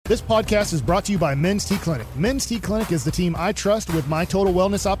This podcast is brought to you by Men's T Clinic. Men's T Clinic is the team I trust with my total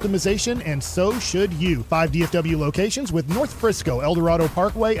wellness optimization, and so should you. 5 DFW locations with North Frisco, Eldorado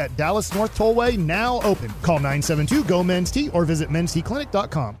Parkway at Dallas North Tollway now open. Call 972-GO-MEN'S-T or visit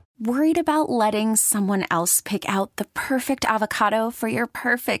mensteclinic.com. Worried about letting someone else pick out the perfect avocado for your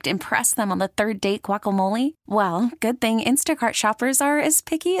perfect impress them on the third date guacamole? Well, good thing Instacart shoppers are as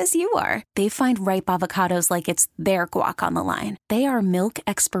picky as you are. They find ripe avocados like it's their guac on the line. They are milk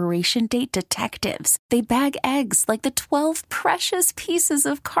expiration date detectives. They bag eggs like the 12 precious pieces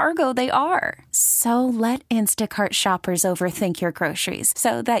of cargo they are. So let Instacart shoppers overthink your groceries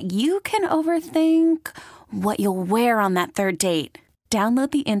so that you can overthink what you'll wear on that third date.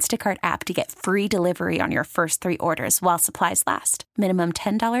 Download the Instacart app to get free delivery on your first 3 orders while supplies last. Minimum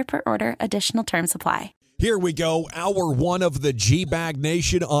 $10 per order. Additional terms apply. Here we go. Hour 1 of the GBAG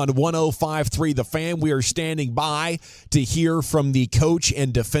Nation on 105.3 The Fan. We are standing by to hear from the coach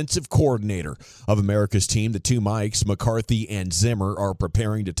and defensive coordinator of America's team. The two Mikes, McCarthy and Zimmer, are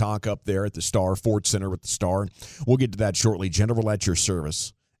preparing to talk up there at the Star, Ford Center with the Star. We'll get to that shortly. General, at your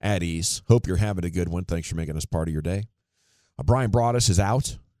service, at ease. Hope you're having a good one. Thanks for making us part of your day. Brian Broaddus is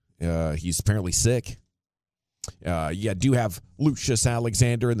out. He's apparently sick. You do have Lucius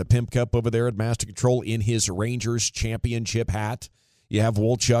Alexander in the Pimp Cup over there at Master Control in his Rangers championship hat. You have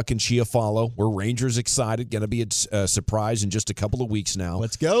Wolchuk and Chiafalo. We're Rangers excited. Going to be a surprise in just a couple of weeks now.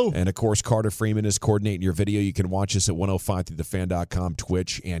 Let's go. And, of course, Carter Freeman is coordinating your video. You can watch us at 105throughthefan.com,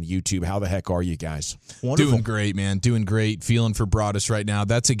 Twitch, and YouTube. How the heck are you guys? Wonderful. Doing great, man. Doing great. Feeling for Broaddus right now.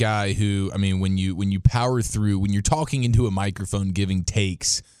 That's a guy who, I mean, when you power through, when you're talking into a microphone giving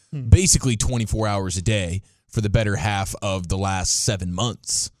takes basically 24 hours a day for the better half of the last 7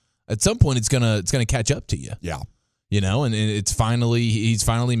 months, at some point it's gonna catch up to you. Yeah. You know, and he's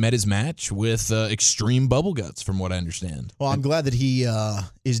finally met his match with extreme bubble guts, from what I understand. Well, I'm glad that he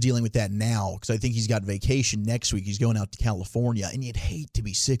is dealing with that now, because I think he's got vacation next week. He's going out to California, and you'd hate to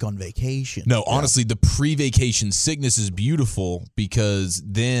be sick on vacation. No, honestly, the pre-vacation sickness is beautiful, because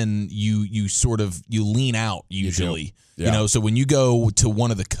then you lean out usually. Yeah. You know, so when you go to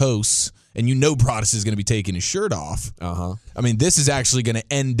one of the coasts and you know Broaddus is going to be taking his shirt off, I mean, this is actually going to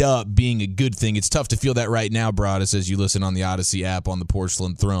end up being a good thing. It's tough to feel that right now, Broaddus, as you listen on the Odyssey app on the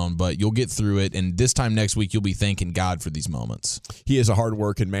Porcelain Throne, but you'll get through it, and this time next week you'll be thanking God for these moments. He is a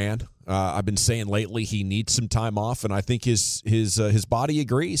hard-working man. I've been saying lately he needs some time off, and I think his body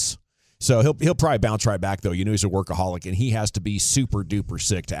agrees. So he'll probably bounce right back, though. You know he's a workaholic, and he has to be super-duper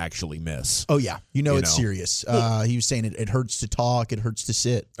sick to actually miss. Oh, yeah. It's serious. He was saying it hurts to talk, it hurts to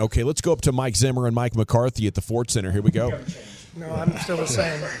sit. Okay, let's go up to Mike Zimmer and Mike McCarthy at the Ford Center. Here we go. No, I'm still the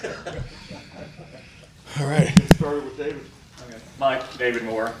same. All right. Started with David. Okay. Mike, David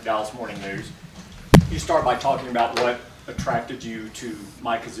Moore, Dallas Morning News. You start by talking about what attracted you to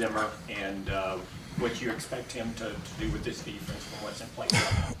Mike Zimmer and what you expect him to do with this defense and what's in place.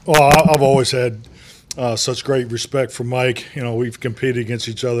 Well, I've always had such great respect for Mike. You know, we've competed against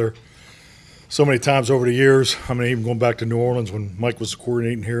each other so many times over the years. I mean, even going back to New Orleans when Mike was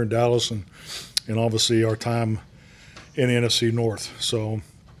coordinating here in Dallas, and obviously our time in the NFC North. So,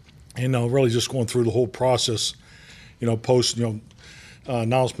 really just going through the whole process, post,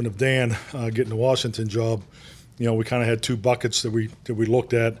 announcement of Dan getting the Washington job. We kind of had 2 buckets that we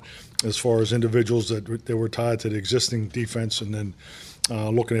looked at as far as individuals that were tied to the existing defense, and then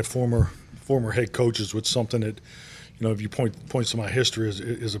looking at former head coaches with something that, if you points to my history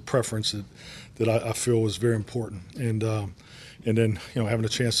is a preference that I feel is very important. And then having a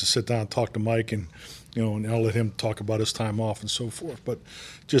chance to sit down and talk to Mike, and and I'll let him talk about his time off and so forth. But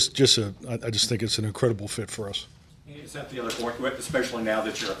I just think it's an incredible fit for us. Is that the other point, especially now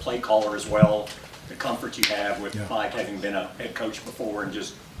that you're a play caller as well, the comfort you have with Mike having been a head coach before and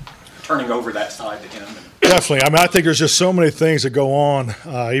just turning over that side to him? Definitely. I mean, I think there's just so many things that go on,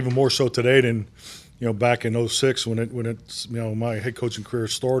 even more so today than back in 2006 when it's my head coaching career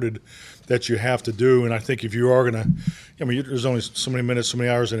started, that you have to do. And I think if you are going to, there's only so many minutes, so many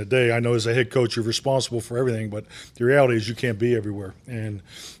hours in a day. I know as a head coach you're responsible for everything, but the reality is you can't be everywhere. And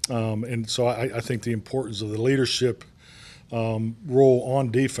so I think the importance of the leadership role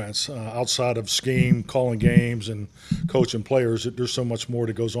on defense, outside of scheme, calling games, and coaching players, there's so much more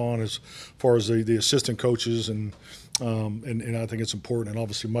that goes on as far as the assistant coaches, and I think it's important. And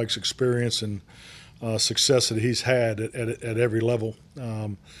obviously Mike's experience and success that he's had at every level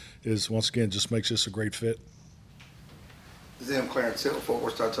is, once again, just makes this a great fit. Zim Clarence Hill, Fort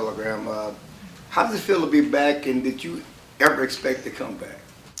Worth Star-Telegram. How does it feel to be back, and did you ever expect to come back?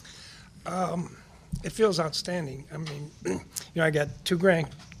 It feels outstanding. I mean, I got 2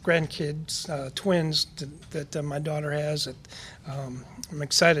 grandkids, twins that my daughter has. I'm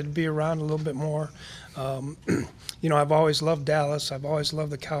excited to be around a little bit more. I've always loved Dallas. I've always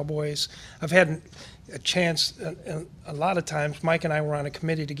loved the Cowboys. I've had a chance, a lot of times, Mike and I were on a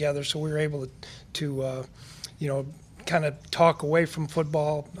committee together, so we were able to kind of talk away from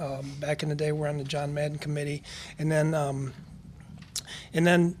football. Back in the day, we were on the John Madden committee. And then,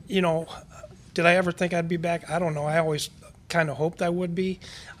 did I ever think I'd be back? I don't know. I always kind of hoped I would be.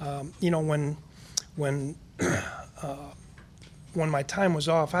 When my time was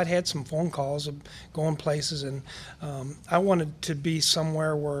off, I'd had some phone calls of going places, and I wanted to be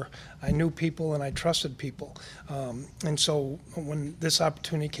somewhere where I knew people and I trusted people. And so when this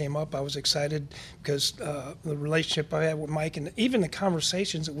opportunity came up, I was excited because the relationship I had with Mike and even the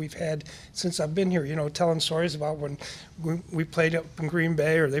conversations that we've had since I've been here, telling stories about when we played up in Green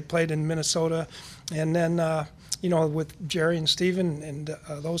Bay or they played in Minnesota, and then with Jerry and Steven and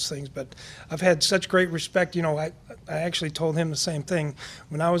those things. But I've had such great respect. I actually told him the same thing.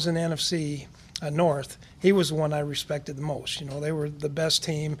 When I was in NFC North, he was the one I respected the most. They were the best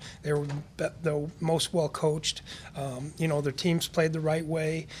team. They were the most well-coached. Their teams played the right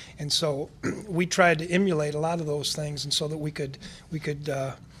way. And so we tried to emulate a lot of those things, and so that we could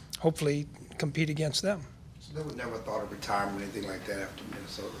hopefully compete against them. So they would never thought of retirement or anything like that after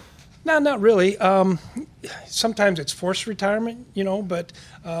Minnesota? No, not really. Sometimes it's forced retirement, but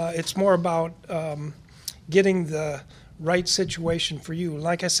it's more about getting the right situation for you.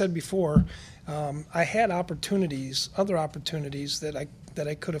 Like I said before, I had other opportunities that I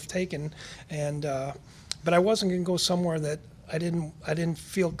could have taken, but I wasn't going to go somewhere that I didn't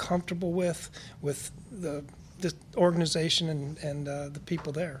feel comfortable with the organization and the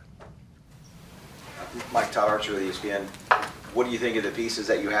people there. Mike, Todd Archer with ESPN. What do you think of the pieces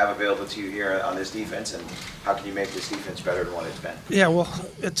that you have available to you here on this defense, and how can you make this defense better than what it's been? Yeah, well,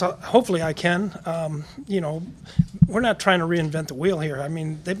 hopefully I can. We're not trying to reinvent the wheel here. I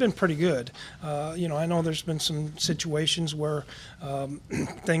mean, they've been pretty good. I know there's been some situations where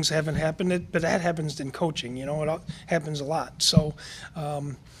things haven't happened, but that happens in coaching. It happens a lot. So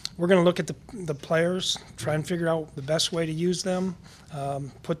we're going to look at the players, try and figure out the best way to use them,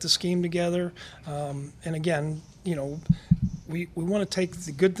 put the scheme together, and again, we want to take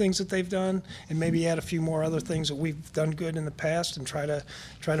the good things that they've done and maybe add a few more other things that we've done good in the past and try to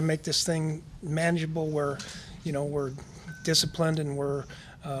make this thing manageable where, we're disciplined and we're,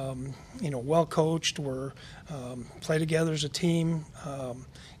 well coached. We're play together as a team.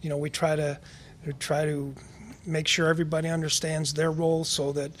 We try to make sure everybody understands their role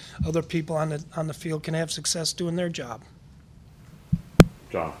so that other people on the field can have success doing their job.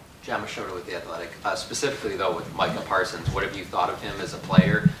 John Machota with The Athletic. Specifically, though, with Micah Parsons, what have you thought of him as a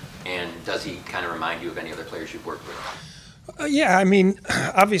player, and does he kind of remind you of any other players you've worked with? Yeah, I mean,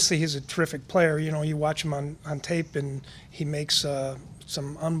 obviously he's a terrific player. You watch him on tape, and he makes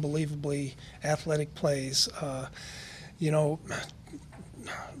some unbelievably athletic plays. At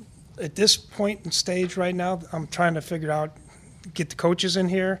this point in stage right now, I'm trying to figure out, get the coaches in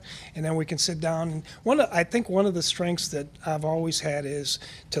here, and then we can sit down. And I think one of the strengths that I've always had is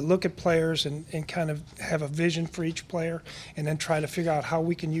to look at players and kind of have a vision for each player and then try to figure out how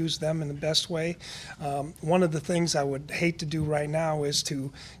we can use them in the best way. One of the things I would hate to do right now is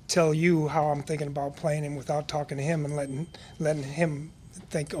to tell you how I'm thinking about playing him without talking to him and letting him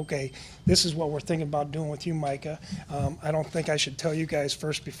think, okay, this is what we're thinking about doing with you, Micah. I don't think I should tell you guys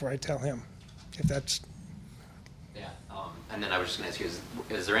first before I tell him, if that's... And then I was just going to ask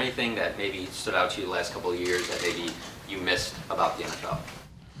you, is there anything that maybe stood out to you the last couple of years that maybe you missed about the NFL?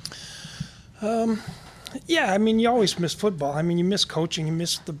 Yeah, I mean, you always miss football. I mean, you miss coaching, you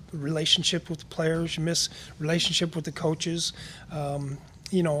miss the relationship with the players, you miss relationship with the coaches.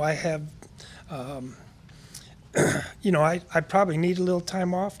 I have, I probably need a little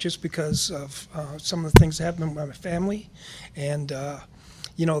time off just because of some of the things that happened with my family. And,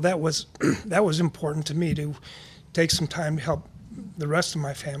 that was important to me to take some time to help the rest of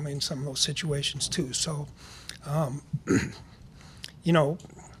my family in some of those situations too. So,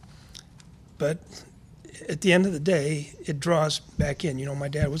 but at the end of the day, it draws back in. My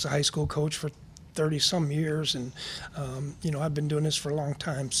dad was a high school coach for 30-some years, and, I've been doing this for a long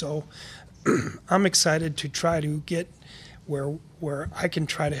time. So I'm excited to try to get where I can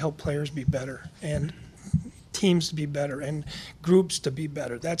try to help players be better and teams to be better and groups to be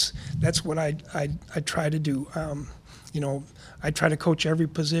better. That's what I try to do. I try to coach every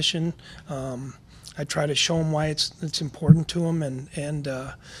position. I try to show them why it's important to them, and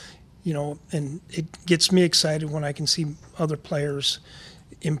it gets me excited when I can see other players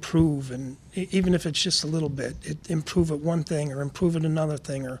improve, and even if it's just a little bit, improve at one thing or improve at another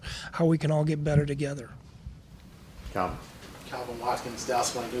thing, or how we can all get better together. Calvin Watkins,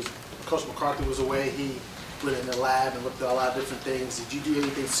 Dallas Morning News. Coach McCarthy was away. He went in the lab and looked at a lot of different things. Did you do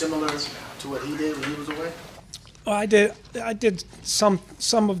anything similar to what he did when he was away? Well, I did some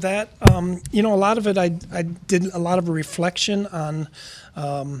of that. A lot of it I did a lot of reflection on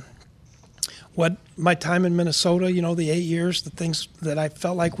what my time in Minnesota, the 8 years, the things that I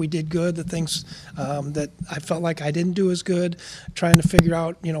felt like we did good, the things that I felt like I didn't do as good, trying to figure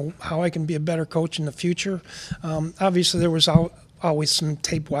out, how I can be a better coach in the future. Obviously, there was always some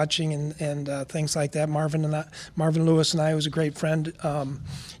tape watching and things like that. Marvin Lewis and I was a great friend.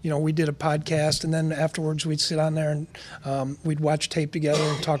 We did a podcast, and then afterwards we'd sit on there and we'd watch tape together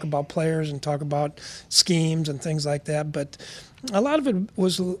and talk about players and talk about schemes and things like that. But a lot of it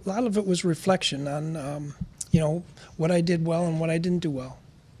was reflection on what I did well and what I didn't do well.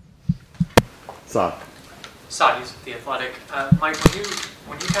 Saudis, The Athletic. Mike,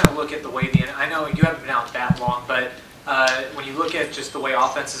 when you kind of look at the way I know you haven't been out that long, but when you look at just the way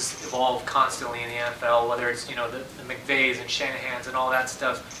offenses evolve constantly in the NFL, whether it's the McVays and Shanahans and all that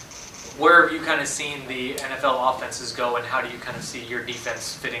stuff, where have you kind of seen the NFL offenses go, and how do you kind of see your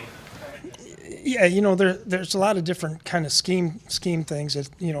defense fitting? Yeah, there's a lot of different kind of scheme things that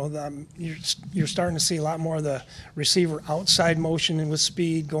you're starting to see a lot more of the receiver outside motion and with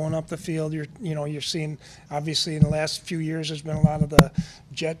speed going up the field. You're seeing, obviously in the last few years there's been a lot of the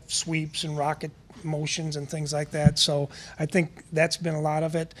jet sweeps and rocket motions and things like that. So I think that's been a lot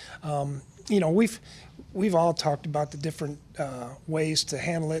of it. We've all talked about the different ways to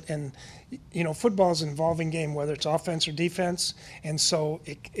handle it, and football is an evolving game, whether it's offense or defense, and so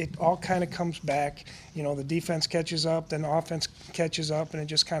it all kind of comes back. The defense catches up, then the offense catches up, and it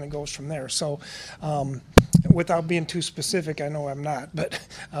just kind of goes from there. So without being too specific, I know I'm not, but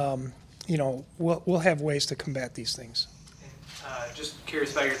we'll have ways to combat these things. Just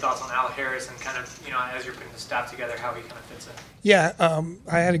curious about your thoughts on Al Harris and kind of, as you're putting the staff together, how he kind of fits in. Yeah,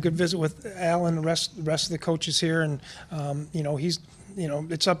 I had a good visit with Al and the rest of the coaches here, and he's,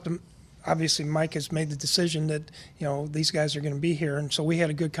 it's up to, obviously Mike has made the decision that these guys are going to be here, and so we had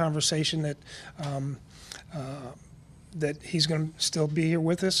a good conversation that that he's going to still be here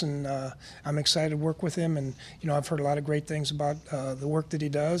with us, and I'm excited to work with him, and I've heard a lot of great things about the work that he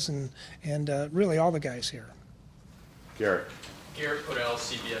does, and really all the guys here. Garrett Podell,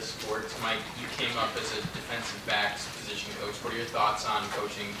 CBS Sports. Mike, you came up as a defensive backs position coach. What are your thoughts on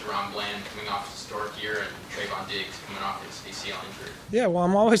coaching Deron Bland coming off a historic year and Trayvon Diggs coming off his ACL injury? Yeah, well,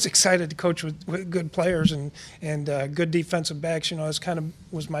 I'm always excited to coach with good players and good defensive backs. It's kind of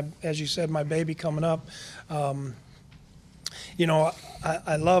was as you said, my baby coming up. I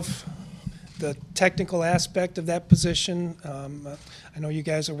love the technical aspect of that position. I know you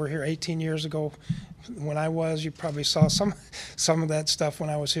guys that were here 18 years ago. When I was, you probably saw some of that stuff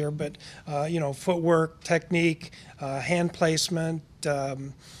when I was here. But footwork, technique, hand placement,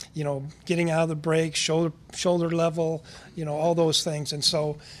 getting out of the break, shoulder level, all those things. And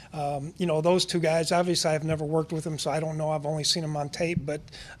so, those two guys. Obviously, I've never worked with them, so I don't know. I've only seen them on tape. But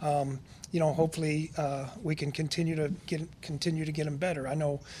hopefully we can continue to get them better. I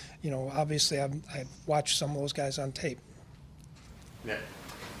know, obviously I've watched some of those guys on tape. Yeah.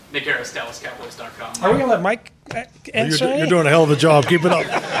 Nick Harris, DallasCowboys.com. Are we going to let Mike answer? You're doing a hell of a job. Keep it up.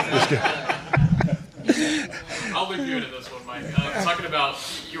 I'll leave you into this one, Mike. Talking about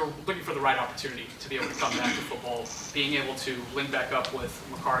you're looking for the right opportunity to be able to come back to football, being able to link back up with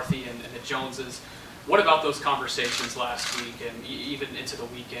McCarthy and the Joneses. What about those conversations last week and even into the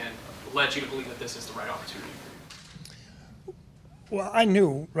weekend led you to believe that this is the right opportunity for you? Well, I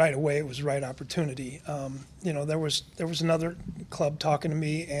knew right away it was the right opportunity. There was another club talking to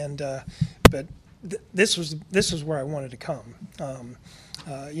me, and but this was where I wanted to come.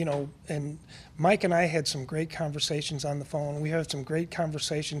 And Mike and I had some great conversations on the phone. We had some great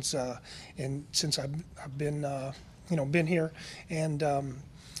conversations, and since I've been been here, and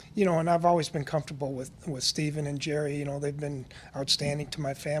and I've always been comfortable with Stephen and Jerry. They've been outstanding to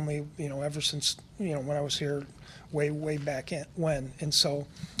my family. Ever since when I was here. Way back when, and so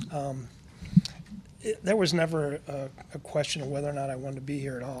there was never a question of whether or not I wanted to be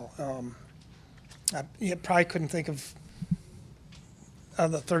here at all. I probably couldn't think of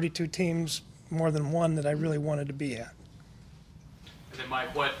the 32 teams more than one that I really wanted to be at. And then,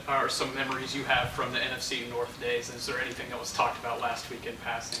 Mike, what are some memories you have from the NFC North days? Is there anything that was talked about last week in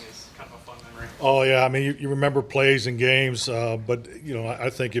passing is kind of a fun memory? Oh, yeah. I mean, you remember plays and games, but, I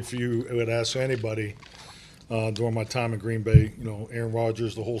think if you would ask anybody, during my time in Green Bay, Aaron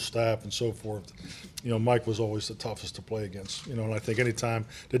Rodgers, the whole staff, and so forth. Mike was always the toughest to play against. And I think anytime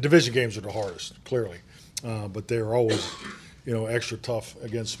the division games are the hardest, clearly, but they're always, extra tough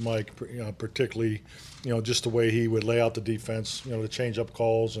against Mike, particularly, just the way he would lay out the defense, the change-up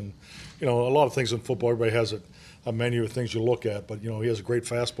calls, and a lot of things in football. Everybody has a menu of things you look at, but he has a great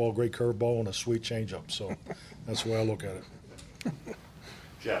fastball, great curveball, and a sweet change-up. So that's the way I look at it.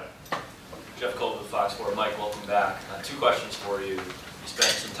 Jeff Cole with Fox 4. Mike, welcome back. 2 questions for you. You spent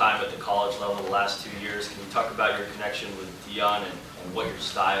some time at the college level the last 2 years. Can you talk about your connection with Dion and what your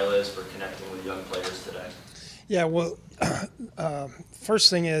style is for connecting with young players today? Yeah, well, first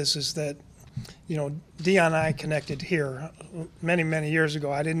thing is that, Dion and I connected here many, many years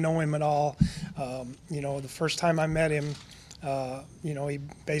ago. I didn't know him at all. The first time I met him, he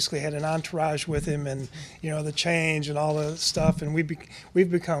basically had an entourage with him and, the change and all the stuff. And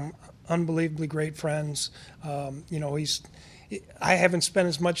we've become unbelievably great friends. I haven't spent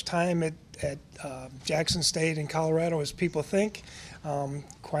as much time at Jackson State in Colorado as people think.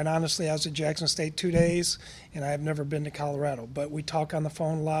 Quite honestly, I was at Jackson State 2 days, and I have never been to Colorado. But we talk on the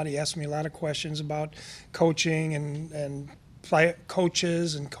phone a lot. He asks me a lot of questions about coaching and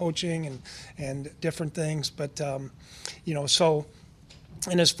coaches and coaching and different things. But, so,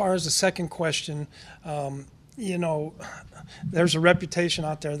 and as far as the second question, there's a reputation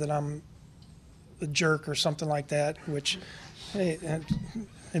out there that I'm a jerk or something like that, which, hey,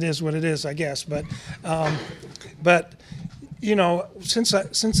 it is what it is, I guess. But since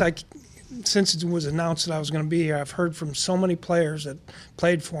it was announced that I was going to be here, I've heard from so many players that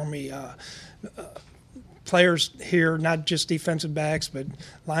played for me. Players here, not just defensive backs, but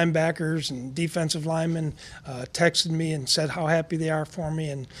linebackers and defensive linemen, texted me and said how happy they are for me.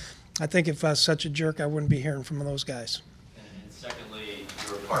 And I think if I was such a jerk, I wouldn't be hearing from those guys. And secondly,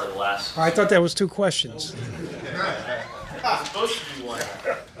 you were part of the last... I thought that was 2 questions. It's supposed to be one.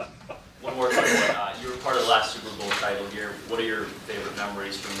 One more question. You were part of the last Super Bowl title here. What are your favorite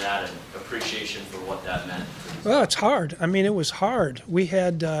memories from that and appreciation for what that meant? Well, it's hard. I mean, it was hard. We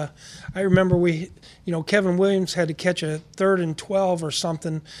had, I remember Kevin Williams had to catch a 3rd and 12 or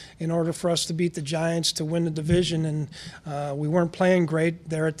something in order for us to beat the Giants to win the division, and we weren't playing great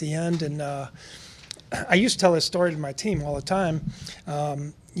there at the end. And I used to tell this story to my team all the time.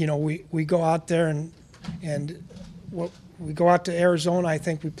 We go out there and we go out to Arizona. I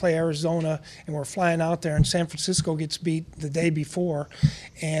think we play Arizona, and we're flying out there, and San Francisco gets beat the day before,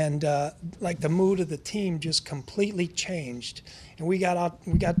 and the mood of the team just completely changed. And we got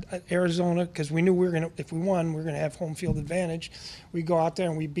Arizona because we knew if we won, we were gonna have home field advantage. We go out there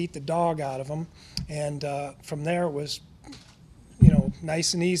and we beat the dog out of them, and from there it was,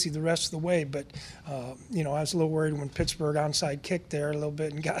 nice and easy the rest of the way. But, I was a little worried when Pittsburgh onside kicked there a little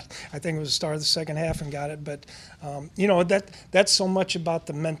bit and I think it was the start of the second half and got it. But, that's so much about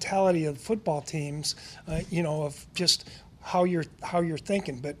the mentality of football teams, of just how you're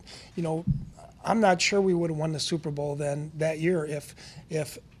thinking. But, I'm not sure we would have won the Super Bowl then that year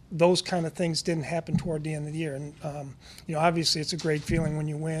if those kind of things didn't happen toward the end of the year. And, obviously it's a great feeling when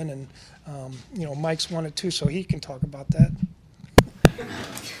you win. And, Mike's won it too, so he can talk about that.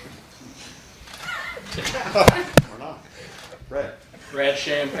 Or not. Brad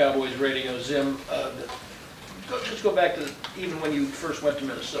Sham, Cowboys Radio. Zim, let's go back to even when you first went to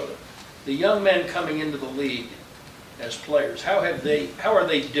Minnesota. The young men coming into the league as players, how are they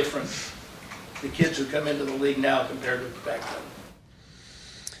different, the kids who come into the league now compared to back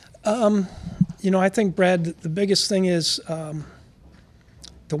then? I think, Brad, the biggest thing is the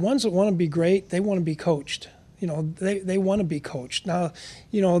ones that want to be great, they want to be coached. They want to be coached. Now,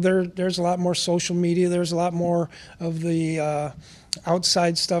 there's a lot more social media. There's a lot more of the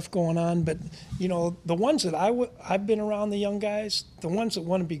outside stuff going on. But, the ones that I've been around, the young guys, the ones that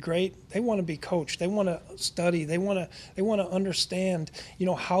want to be great, they want to be coached. They want to study. They want to understand,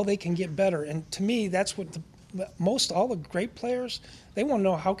 how they can get better. And to me, that's what all the great players, they want to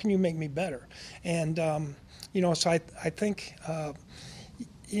know, how can you make me better? And, so I think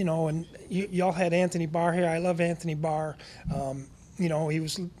and y'all had Anthony Barr here. I love Anthony Barr. He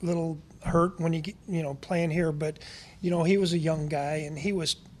was a little hurt when he, playing here, but, he was a young guy and he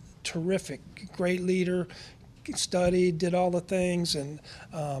was terrific, great leader, studied, did all the things. And,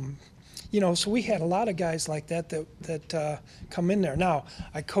 so we had a lot of guys like that come in there. Now,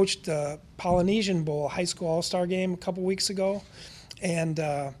 I coached the Polynesian Bowl high school all-star game a couple weeks ago, and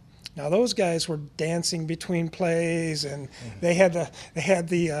now those guys were dancing between plays, and they had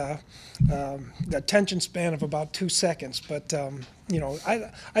the attention span of about 2 seconds. But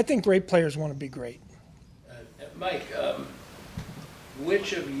I think great players want to be great. Mike,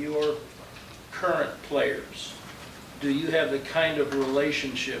 which of your current players do you have the kind of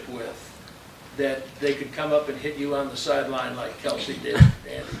relationship with that they could come up and hit you on the sideline like Kelsey did,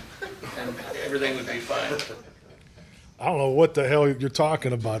 Andy, and everything would be fine? I don't know what the hell you're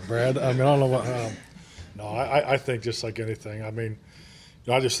talking about, Brad. I mean, I don't know what. No, I think just like anything. I mean,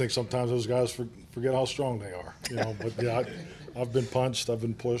 I just think sometimes those guys forget how strong they are. But yeah, I've been punched, I've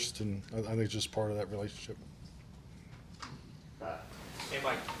been pushed, and I think it's just part of that relationship. Hey,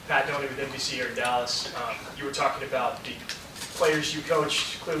 Mike. Pat Doney with NBC here in Dallas. You were talking about the players you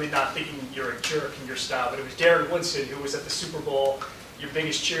coached clearly not thinking you're a jerk in your style, but it was Darren Woodson who was at the Super Bowl, your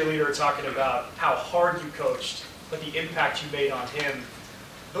biggest cheerleader, talking about how hard you coached, but the impact you made on him.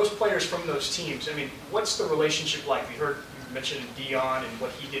 Those players from those teams, I mean, what's the relationship like? We heard you mention Dion and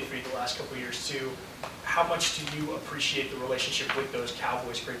what he did for you the last couple of years too. How much do you appreciate the relationship with those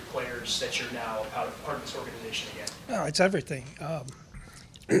Cowboys great players that you're now part of this organization again? No, it's everything.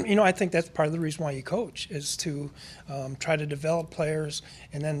 I think that's part of the reason why you coach is to try to develop players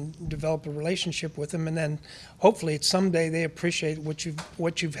and then develop a relationship with them, and then hopefully someday they appreciate what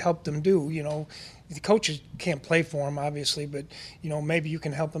you've helped them do. The coaches can't play for them, obviously, but maybe you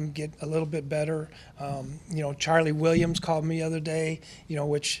can help them get a little bit better. Charlie Williams called me the other day,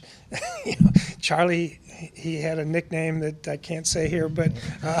 which Charlie, he had a nickname that I can't say here, but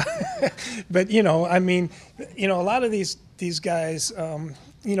I mean, a lot of these guys.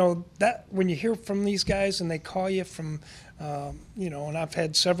 That when you hear from these guys and they call you from, and I've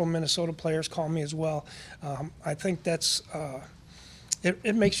had several Minnesota players call me as well. I think that's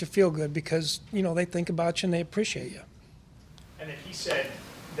it makes you feel good because they think about you and they appreciate you. And then he said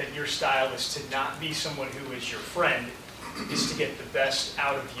that your style is to not be someone who is your friend, is to get the best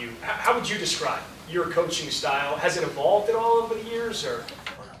out of you. How would you describe your coaching style? Has it evolved at all over the years, or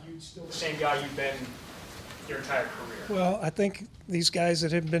are you still the same guy you've been your entire career? Well, I think these guys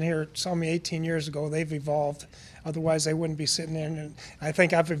that have been here saw me 18 years ago. They've evolved. Otherwise, they wouldn't be sitting there. And I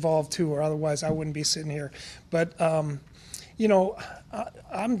think I've evolved too, or otherwise I wouldn't be sitting here. But I'm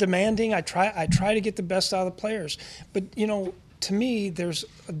demanding. I try to get the best out of the players. But to me, there's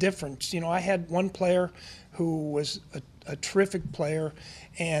a difference. I had one player who was a terrific player,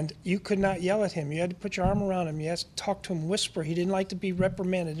 and you could not yell at him. You had to put your arm around him. You had to talk to him, whisper. He didn't like to be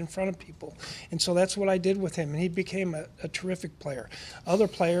reprimanded in front of people. And so that's what I did with him, and he became a terrific player. Other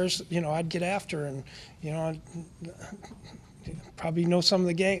players, I'd get after, and, I'd probably know some of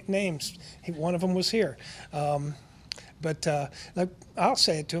the names. One of them was here. But I'll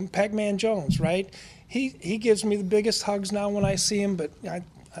say it to him, Pac-Man Jones, right? He gives me the biggest hugs now when I see him, but,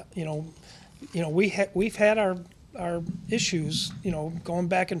 we've had our issues, going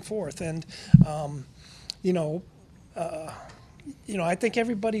back and forth, and I think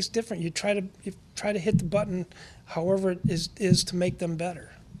everybody's different. You try to hit the button, however it is to make them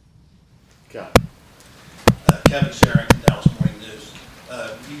better. Got it. Kevin Sharon, Dallas Morning News.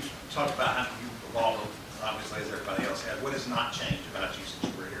 You talked about how you evolved, obviously, as everybody else has. What has not changed about you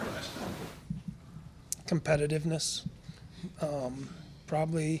since you were here last time? Competitiveness,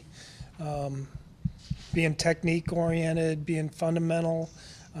 probably. Being technique-oriented, being fundamental,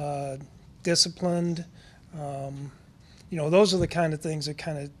 disciplined. Those are the kind of things that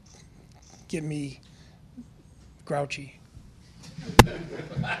kind of get me grouchy.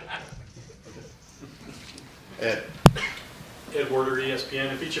 Ed Werder,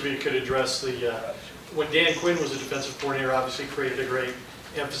 ESPN. If each of you could address when Dan Quinn was a defensive coordinator, obviously created a great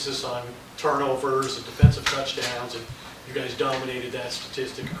emphasis on turnovers and defensive touchdowns, and you guys dominated that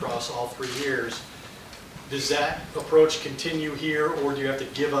statistic across all 3 years. Does that approach continue here, or do you have to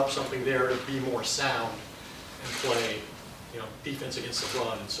give up something there to be more sound and play, defense against the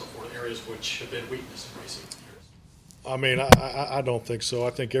run and so forth, areas which have been weakness in recent years? I mean, I don't think so. I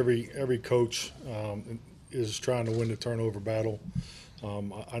think every coach is trying to win the turnover battle.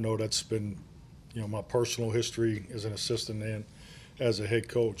 I know that's been, my personal history as an assistant and as a head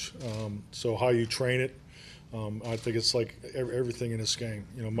coach. So how you train it, I think it's like everything in this game.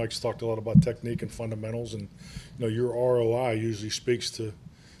 Mike's talked a lot about technique and fundamentals, and your ROI usually speaks to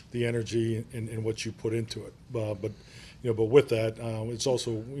the energy and what you put into it. But with that, it's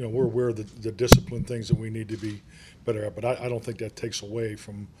also we're aware of the discipline things that we need to be better at. But I don't think that takes away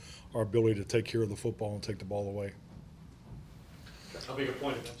from our ability to take care of the football and take the ball away. How big a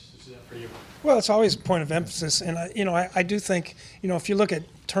point of emphasis is that for you? Well, it's always a point of emphasis, and I do think if you look at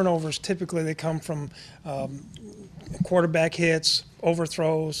turnovers, typically they come from quarterback hits,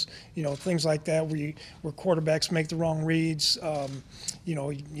 overthrows, things like that, where quarterbacks make the wrong reads.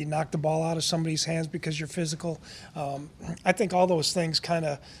 You knock the ball out of somebody's hands because you're physical. I think all those things kind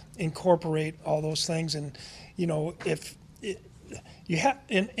of incorporate all those things, and if you have,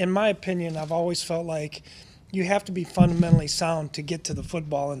 in my opinion, I've always felt like you have to be fundamentally sound to get to the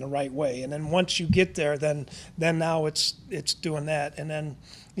football in the right way. And then once you get there, then now it's doing that. And then,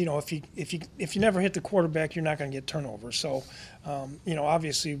 if you never hit the quarterback, you're not going to get turnovers. So,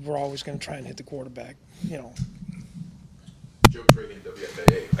 obviously we're always going to try and hit the quarterback. Joe Tragan,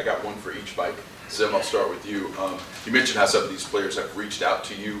 WFAA. I got one for each, Mike. Zim, I'll start with you. You mentioned how some of these players have reached out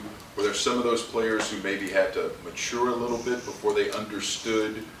to you. Were there some of those players who maybe had to mature a little bit before they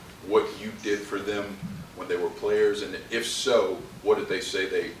understood what you did for them when they were players? And if so, what did they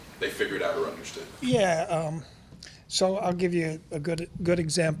say they figured out or understood? Yeah. So I'll give you a good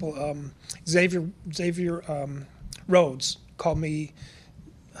example. Xavier Rhodes called me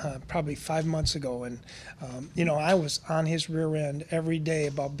probably 5 months ago, and I was on his rear end every day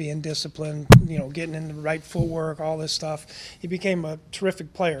about being disciplined, getting in the right footwork, all this stuff. He became a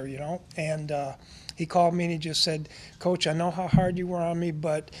terrific player, and he called me and he just said, "Coach, I know how hard you were on me,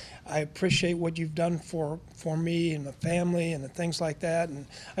 but I appreciate what you've done for me and the family and the things like that." And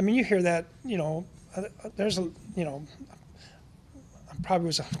I mean, you hear that, there's a, I probably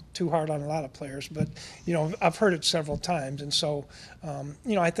was too hard on a lot of players, but I've heard it several times, and so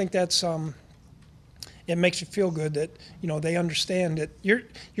I think that's it makes you feel good that they understand that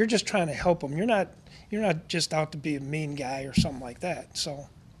you're just trying to help them. You're not just out to be a mean guy or something like that. So.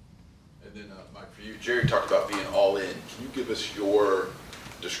 And then Mike, for you, Jerry talked about being all in. Can you give us your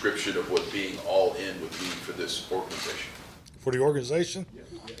description of what being all in would mean for this organization? For the organization?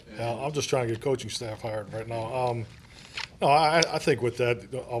 Yeah. I'm just trying to get coaching staff hired right now. No, I think with that,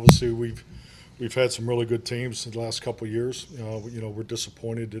 obviously we've had some really good teams in the last couple of years. We're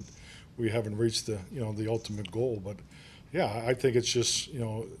disappointed that we haven't reached the ultimate goal, but yeah, I think it's just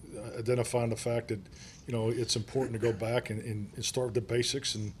identifying the fact that it's important to go back and start with the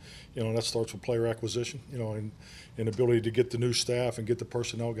basics, and that starts with player acquisition, and ability to get the new staff and get the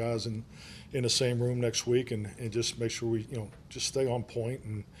personnel guys in the same room next week, and just make sure we just stay on point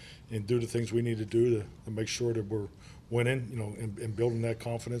and do the things we need to do to make sure that we're winning, and building that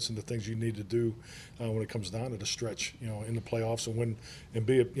confidence and the things you need to do when it comes down to the stretch, in the playoffs and win and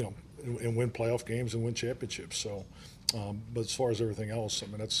and win playoff games and win championships. So, but as far as everything else,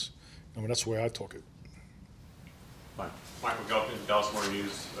 that's the way I took it. Michael Gelkin, Dallas Morning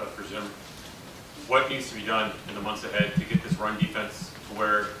News for Zimmer. What needs to be done in the months ahead to get this run defense to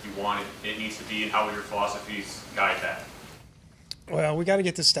where you want it needs to be, and how will your philosophies guide that? Well, we got to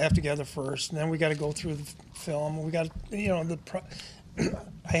get the staff together first, and then we got to go through the film. We got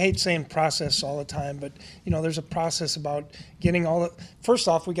I hate saying process all the time, but there's a process about getting first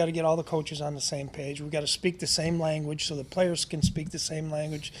off, we got to get all the coaches on the same page. We got to speak the same language so the players can speak the same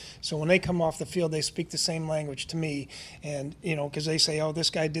language. So when they come off the field, they speak the same language to me, and because they say, "Oh, this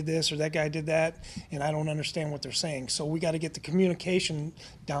guy did this or that guy did that," and I don't understand what they're saying. So we got to get the communication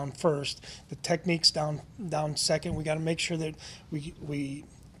down first, the techniques down second. We got to make sure that we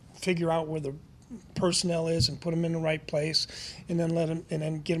figure out where the personnel is and put them in the right place, and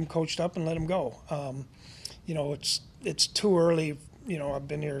then get them coached up and let them go. It's too early. I've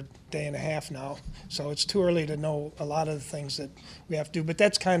been here a day and a half now, so it's too early to know a lot of the things that we have to do. But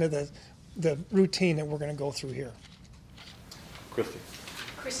that's kind of the routine that we're going to go through here.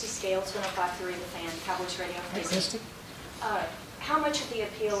 Christy Scales, 105.3 The Fan, Cowboys Radio. Hi, Christy. How much of the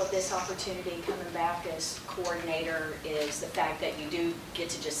appeal of this opportunity coming back as coordinator is the fact that you do get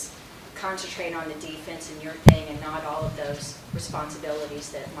to just concentrate on the defense and your thing and not all of those responsibilities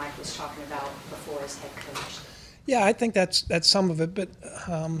that Mike was talking about before as head coach? Yeah, I think that's some of it, but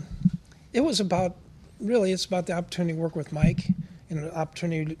it's about the opportunity to work with Mike and the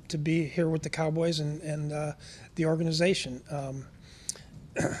opportunity to be here with the Cowboys and the organization.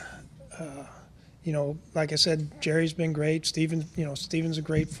 Like I said, Jerry's been great. Steven's a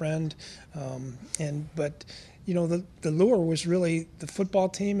great friend, but the lure was really the football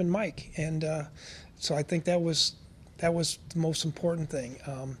team and Mike, and so I think that was the most important thing.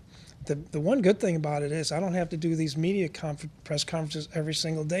 The one good thing about it is I don't have to do these media press conferences every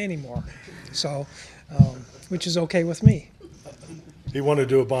single day anymore, so which is okay with me. He wanted to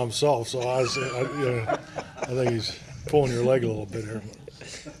do it by himself, so I think he's pulling your leg a little bit here.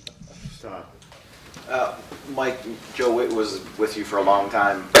 Mike, Joe Witt was with you for a long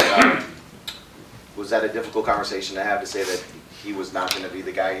time. Was that a difficult conversation to have, to say that he was not going to be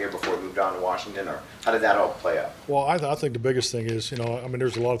the guy here before he moved on to Washington, or how did that all play out? Well, I think the biggest thing is,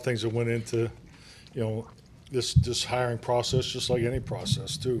 there's a lot of things that went into, this hiring process, just like any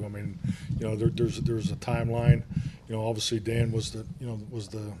process too. There's a timeline, obviously Dan was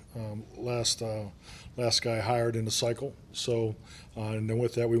the last guy hired in the cycle. So, and then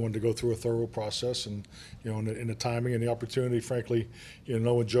with that, we wanted to go through a thorough process, and in the timing and the opportunity, frankly,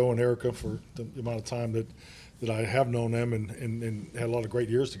 knowing Joe and Erica for the amount of time that I have known them and had a lot of great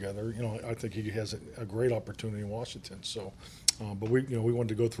years together, I think he has a great opportunity in Washington. So, but we wanted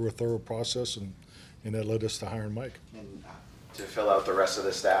to go through a thorough process, and that led us to hiring Mike. And to fill out the rest of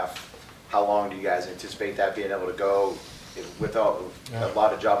the staff, how long do you guys anticipate that being able to go with a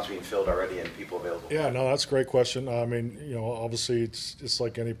lot of jobs being filled already and people available? Yeah, no, that's a great question. I mean, obviously it's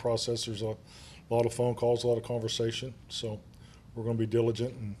like any process. There's a lot of phone calls, a lot of conversation. So we're going to be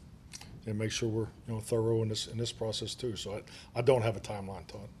diligent and make sure we're thorough in this process too. So I don't have a timeline,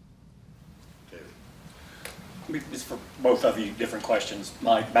 Todd. It's for both of you, different questions.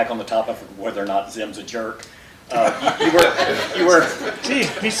 Mike, back on the topic of whether or not Zim's a jerk. You were. Gee,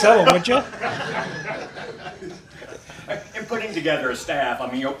 be subtle, would you? In putting together a staff,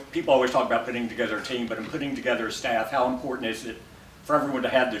 I mean, people always talk about putting together a team, but in putting together a staff, how important is it for everyone to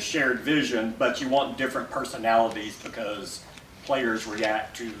have this shared vision, but you want different personalities because players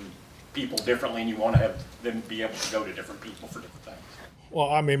react to people differently, and you want to have them be able to go to different people for different things? Well,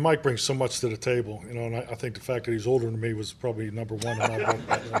 I mean, Mike brings so much to the table, and I think the fact that he's older than me was probably number one in my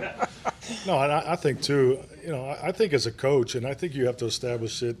book. No, and I think too, I think as a coach, and I think you have to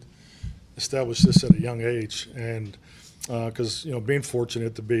establish this at a young age, and because being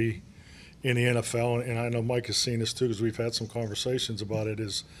fortunate to be in the NFL, and I know Mike has seen this too because we've had some conversations about it.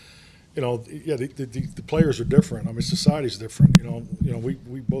 Is the players are different. I mean, society's different.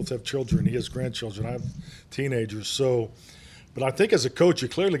 We both have children. He has grandchildren. I have teenagers. So. But I think as a coach, you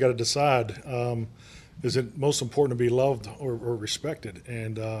clearly got to decide, is it most important to be loved or respected?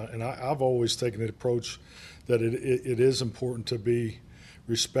 And I've always taken the approach that it is important to be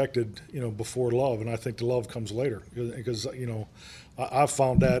respected, before love. And I think the love comes later because, I've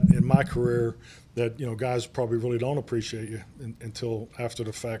found that in my career that, guys probably really don't appreciate you until after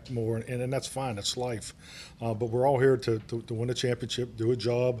the fact more. And that's fine. That's life. But we're all here to win a championship, do a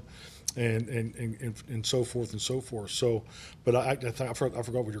job. And so forth and so forth. So, but I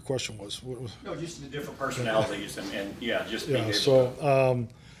forgot what your question was. No, just the different personalities and just being able So,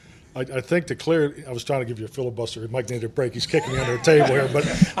 I think I was trying to give you a filibuster. Mike needed a break. He's kicking me under the table here. But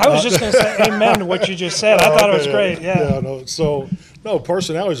I was just going to say amen to what you just said. I thought it was great. Yeah. No,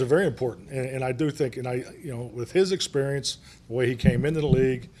 personalities are very important, and I do think, with his experience, the way he came into the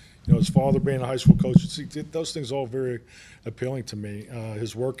league. His father being a high school coach, those things all very appealing to me.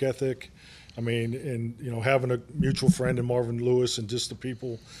 His work ethic, and having a mutual friend in Marvin Lewis and just the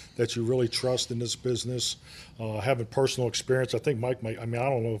people that you really trust in this business, having personal experience. I think Mike might. I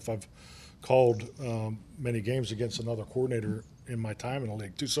don't know if I've called many games against another coordinator in my time in the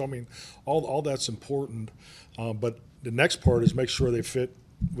league too. So all that's important. But the next part is make sure they fit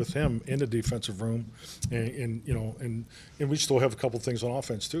with him in the defensive room, and we still have a couple things on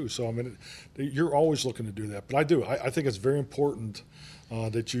offense too. So you're always looking to do that. But I think it's very important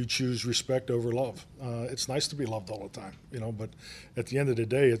that you choose respect over love. It's nice to be loved all the time, but at the end of the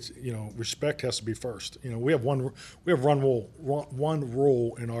day, it's respect has to be first. We have one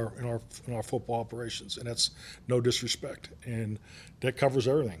rule in our football operations, and that's no disrespect, and that covers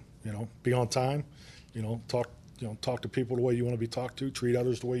everything. Be on time. Talk to people the way you want to be talked to, treat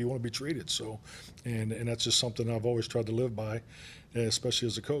others the way you want to be treated. So, and that's just something I've always tried to live by, especially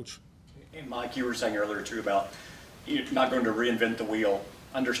as a coach. And Mike, you were saying earlier too about you're not going to reinvent the wheel,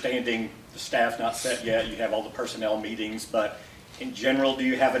 understanding the staff not set yet, you have all the personnel meetings, but in general, do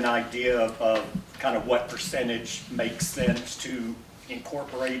you have an idea of kind of what percentage makes sense to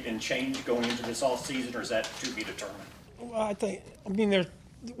incorporate and change going into this off season, or is that to be determined? Well,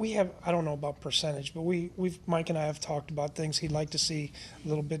 we have, I don't know about percentage, but Mike and I have talked about things he'd like to see a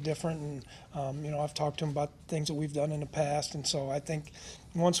little bit different, and I've talked to him about things that we've done in the past, and so I think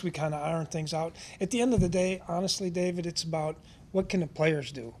once we kind of iron things out, at the end of the day, honestly, David, it's about what can the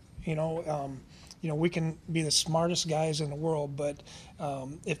players do. We can be the smartest guys in the world, but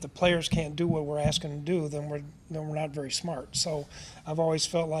if the players can't do what we're asking them to do, then we're not very smart. So I've always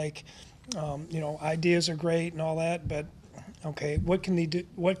felt like ideas are great and all that, but okay, what can they do?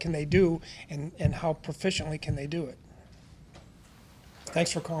 What can they do, and how proficiently can they do it?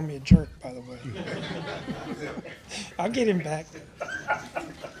 Thanks for calling me a jerk, by the way. I'll get him back.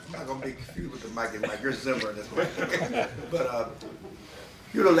 I'm not gonna be confused with the Mike and Mike. You're Zimmer in this Mike. But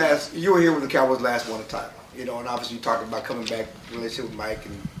you were here when the Cowboys last won a title. And obviously you talked about coming back, relationship with Mike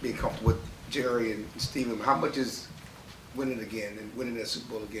and being comfortable with Jerry and Steven. How much is winning again and winning that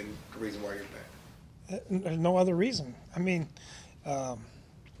Super Bowl again the reason why you're back? There's no other reason.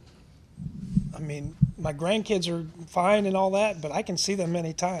 my grandkids are fine and all that, but I can see them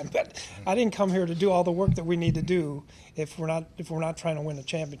anytime. But I didn't come here to do all the work that we need to do if we're not trying to win a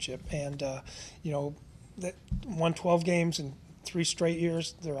championship. And you know, that won 12 games in 3 straight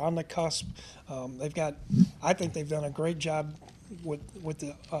years. They're on the cusp. I think they've done a great job with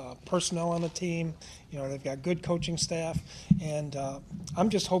the personnel on the team. You know, they've got good coaching staff, and I'm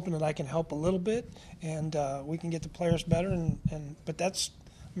just hoping that I can help a little bit, and we can get the players better. But that's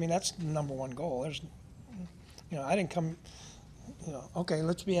the number one goal. I didn't come, okay,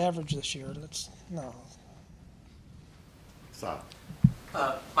 let's be average this year. No. Stop.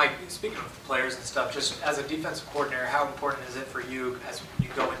 Mike, speaking of the players and stuff, just as a defensive coordinator, how important is it for you as you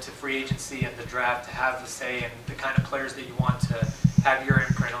go into free agency and the draft to have the say in the kind of players that you want to have your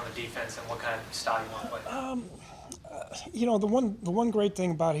imprint on the defense and what kind of style you want to play? The one great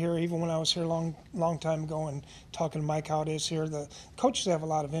thing about here, even when I was here long time ago and talking to Mike how it is here, the coaches have a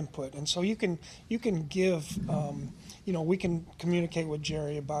lot of input, and so you can give. We can communicate with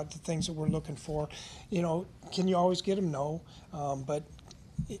Jerry about the things that we're looking for. Can you always get him? No, but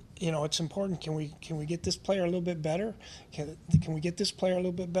it's important. Can we get this player a little bit better? Can we get this player a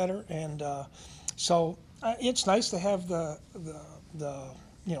little bit better? And so it's nice to have the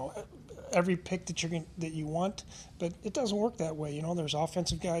every pick that you want, but it doesn't work that way. There's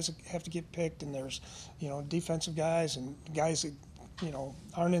offensive guys that have to get picked, and there's defensive guys and guys that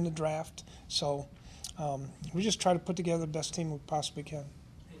aren't in the draft. So we just try to put together the best team we possibly can.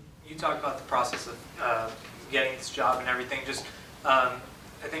 You talked about the process of getting this job and everything. Just I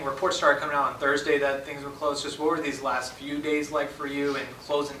think reports started coming out on Thursday that things were closed. Just what were these last few days like for you in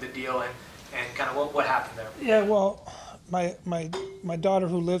closing the deal, and kind of what happened there? Yeah, well, my daughter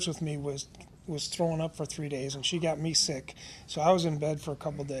who lives with me was throwing up for 3 days, and she got me sick, so I was in bed for a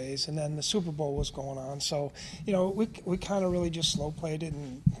couple of days, and then the Super Bowl was going on, so we kind of really just slow played it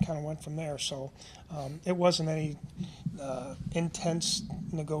and kind of went from there. So it wasn't any intense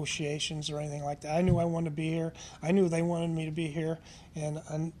negotiations or anything like that. I knew I wanted to be here. I knew they wanted me to be here, and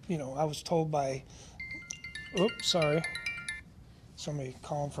I was told by somebody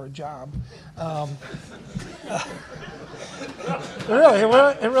calling for a job. It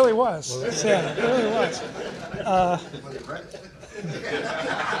really was. Yeah, it really was.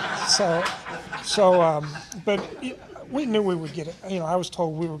 But we knew we would get it. I was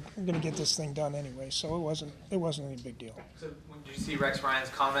told we were going to get this thing done anyway, so it wasn't any big deal. So did you see Rex Ryan's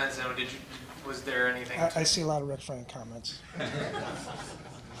comments, and was there anything? I see a lot of Rex Ryan comments.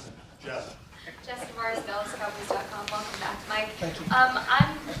 Jeff. Jess Tavares, DallasCowboys.com. Welcome back, Mike. Thank you.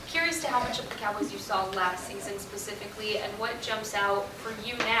 I'm curious to how much of the Cowboys you saw last season specifically, and what jumps out for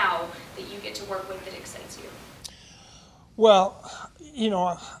you now that you get to work with that excites you? Well,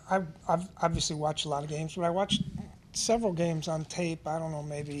 I've obviously watched a lot of games, but I watched several games on tape. I don't know,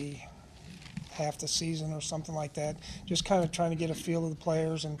 maybe half the season or something like that. Just kind of trying to get a feel of the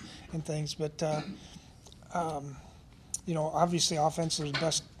players and things. But obviously offense is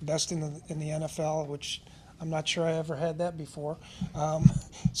best in the NFL, which I'm not sure I ever had that before.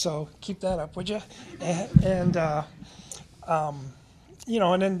 So keep that up, would you? And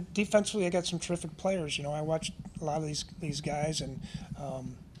then defensively, I got some terrific players. I watched a lot of these guys, and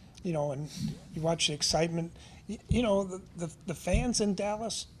and you watch the excitement. The fans in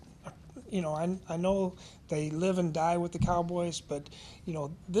Dallas. I know they live and die with the Cowboys, but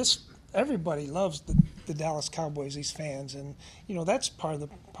everybody loves the Dallas Cowboys, these fans, and that's part of the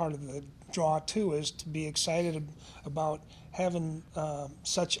draw too, is to be excited about having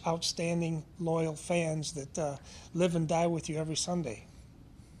such outstanding, loyal fans that live and die with you every Sunday.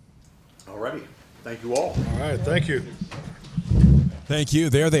 Alrighty, thank you all. All right, thank you. Thank you.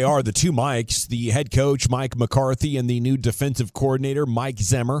 There they are, the two Mikes, the head coach, Mike McCarthy, and the new defensive coordinator, Mike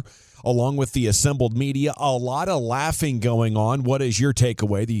Zimmer, along with the assembled media. A lot of laughing going on. What is your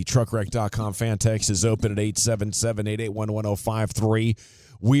takeaway? The truckwreck.com fan text is open at 877-881-1053.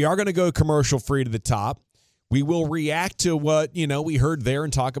 We are going to go commercial free to the top. We will react to what, we heard there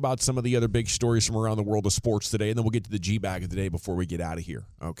and talk about some of the other big stories from around the world of sports today, and then we'll get to the GBAG of the day before we get out of here,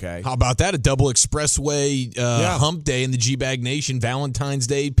 okay? How about that? A double expressway hump day in the GBAG Nation, Valentine's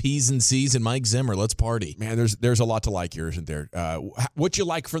Day, P's and C's, and Mike Zimmer. Let's party. Man, there's a lot to like here, isn't there? What you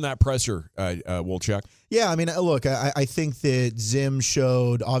like from that presser, Wolchuk? Yeah, I mean, look, I think that Zim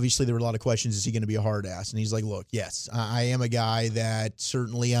showed, obviously there were a lot of questions, is he going to be a hard ass? And he's like, look, yes, I am a guy that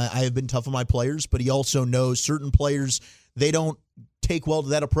certainly I have been tough on my players, but he also knows certain players, they don't take well to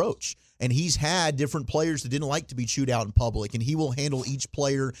that approach. And he's had different players that didn't like to be chewed out in public, and he will handle each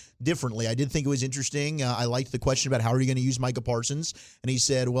player differently. I did think it was interesting. I liked the question about how are you going to use Micah Parsons, and he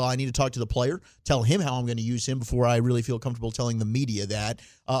said, well, I need to talk to the player, tell him how I'm going to use him before I really feel comfortable telling the media that.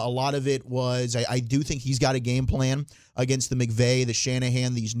 A lot of it was I do think he's got a game plan against the McVay, the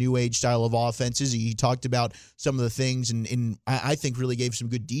Shanahan, these new age style of offenses. He talked about some of the things and I think really gave some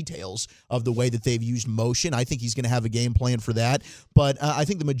good details of the way that they've used motion. I think he's going to have a game plan for that. But I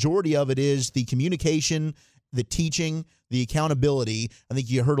think the majority of it is the communication, the teaching, the accountability. I think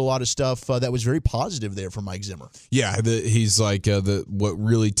you heard a lot of stuff that was very positive there from Mike Zimmer. Yeah, he's like what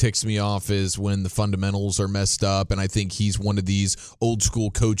really ticks me off is when the fundamentals are messed up, and I think he's one of these old school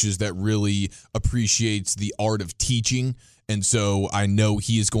coaches that really appreciates the art of teaching, and so I know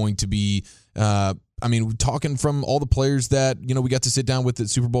he is going to be talking from all the players that, we got to sit down with at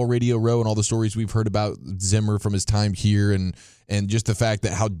Super Bowl Radio Row and all the stories we've heard about Zimmer from his time here and just the fact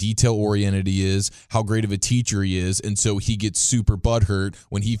that how detail-oriented he is, how great of a teacher he is, and so he gets super butthurt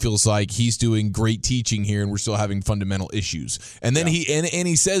when he feels like he's doing great teaching here and we're still having fundamental issues. And then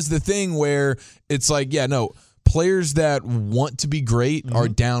he says the thing where it's like, players that want to be great are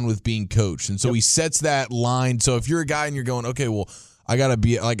down with being coached. And so he sets that line. So if you're a guy and you're going, okay, well, I got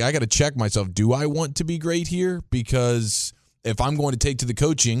to check myself. Do I want to be great here? Because if I'm going to take to the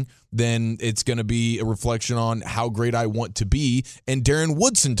coaching, then it's going to be a reflection on how great I want to be. And Darren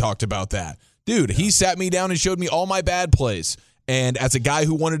Woodson talked about that. Dude, he sat me down and showed me all my bad plays. And as a guy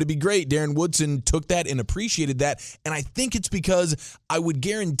who wanted to be great, Darren Woodson took that and appreciated that. And I think it's because I would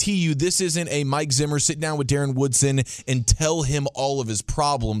guarantee you this isn't a Mike Zimmer sit down with Darren Woodson and tell him all of his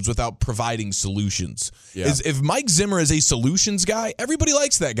problems without providing solutions. Yeah. If Mike Zimmer is a solutions guy, everybody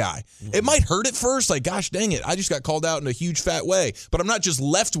likes that guy. Mm-hmm. It might hurt at first, like, gosh, dang it, I just got called out in a huge fat way. But I'm not just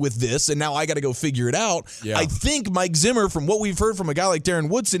left with this, and now I got to go figure it out. Yeah. I think Mike Zimmer, from what we've heard from a guy like Darren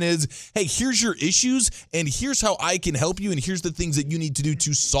Woodson, is, hey, here's your issues, and here's how I can help you, and here's the things that you need to do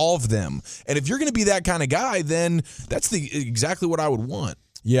to solve them. And if you're going to be that kind of guy, then that's exactly what I would want.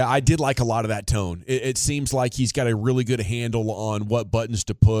 Yeah, I did like a lot of that tone. It seems like he's got a really good handle on what buttons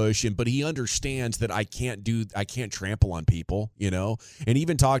to push, but he understands that I can't trample on people, And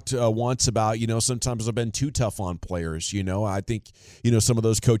even talked once about, sometimes I've been too tough on players, I think, some of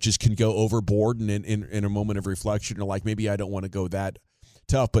those coaches can go overboard and in a moment of reflection, or like, maybe I don't want to go that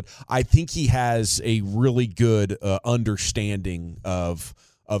tough, but I think he has a really good understanding of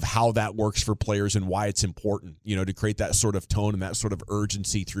how that works for players and why it's important, to create that sort of tone and that sort of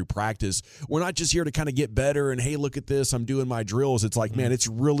urgency through practice. We're not just here to kind of get better and, hey, look at this, I'm doing my drills. It's like, man, it's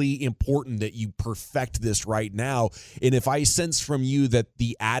really important that you perfect this right now. And if I sense from you that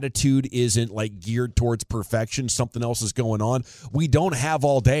the attitude isn't like geared towards perfection, something else is going on, we don't have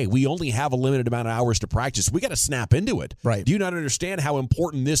all day. We only have a limited amount of hours to practice. We got to snap into it. Right. Do you not understand how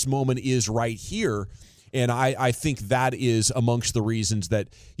important this moment is right here? And I think that is amongst the reasons that,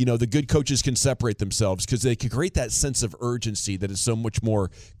 the good coaches can separate themselves, because they can create that sense of urgency that is so much more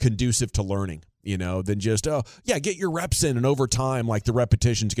conducive to learning, than just, get your reps in, and over time, like, the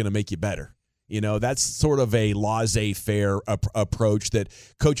repetition's going to make you better. That's sort of a laissez-faire approach that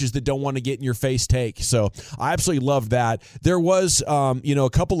coaches that don't want to get in your face take. So I absolutely love that. There was, a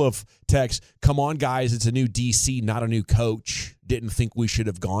couple of texts. Come on, guys, it's a new DC, not a new coach. Didn't think we should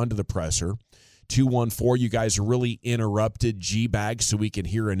have gone to the presser. 214, you guys really interrupted GBAG so we can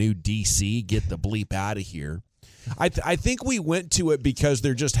hear a new DC. Get the bleep out of here. I think we went to it because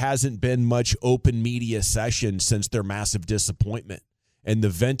there just hasn't been much open media session since their massive disappointment. And the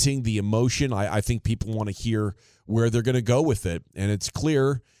venting, the emotion, I think people want to hear where they're going to go with it. And it's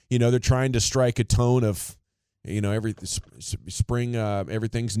clear, they're trying to strike a tone of, every spring,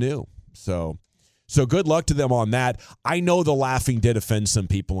 everything's new. So good luck to them on that. I know the laughing did offend some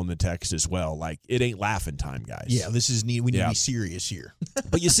people in the text as well. Like, it ain't laughing time, guys. Yeah, we need to be serious here.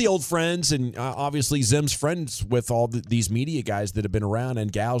 But you see old friends, and obviously Zim's friends with all these media guys that have been around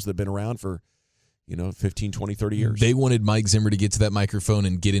and gals that have been around for, 15, 20, 30 years. They wanted Mike Zimmer to get to that microphone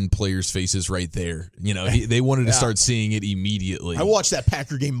and get in players' faces right there. They wanted to start seeing it immediately. I watched that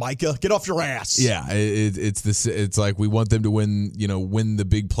Packer game, Micah. Get off your ass. Yeah, it's like we want them to win the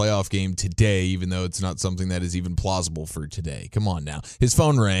big playoff game today, even though it's not something that is even plausible for today. Come on now. His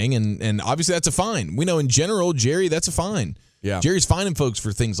phone rang, and obviously that's a fine. We know in general, Jerry, that's a fine. Yeah. Jerry's fining folks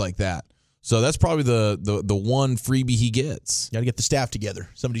for things like that. So that's probably the one freebie he gets. Got to get the staff together.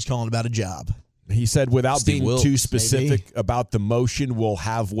 Somebody's calling about a job. He said, without Steve being Wilkes, too specific about the motion, we'll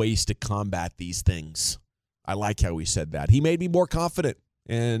have ways to combat these things. I like how he said that. He made me more confident.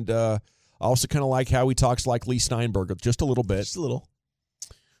 And I also kind of like how he talks like Lee Steinberg, just a little bit. Just a little.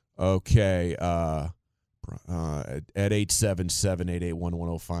 Okay. At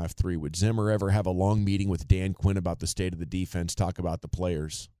 877-881-1053, would Zimmer ever have a long meeting with Dan Quinn about the state of the defense, talk about the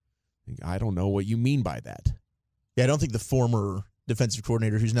players? I don't know what you mean by that. Yeah, I don't think the former defensive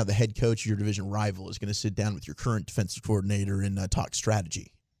coordinator, who's now the head coach of your division rival, is going to sit down with your current defensive coordinator and talk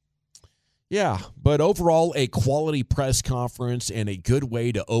strategy. Yeah, but overall, a quality press conference and a good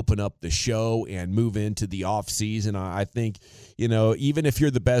way to open up the show and move into the offseason. I think, even if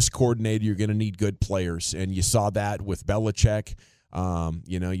you're the best coordinator, you're going to need good players. And you saw that with Belichick.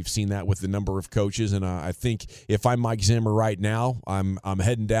 You've seen that with the number of coaches. And I think if I'm Mike Zimmer right now, I'm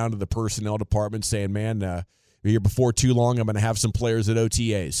heading down to the personnel department saying, man, here before too long, I'm going to have some players at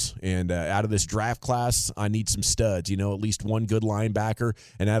OTAs. And out of this draft class, I need some studs, at least one good linebacker.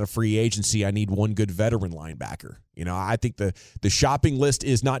 And out of free agency, I need one good veteran linebacker. I think the shopping list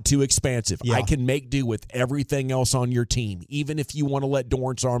is not too expansive. Yeah. I can make do with everything else on your team. Even if you want to let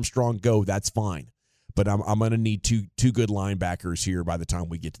Dorrance Armstrong go, that's fine. But I'm going to need two good linebackers here by the time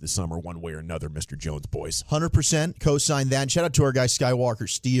we get to the summer, one way or another, Mr. Jones boys. 100% co-signed that. And shout out to our guy Skywalker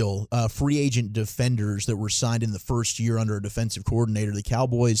Steele, free agent defenders that were signed in the first year under a defensive coordinator. The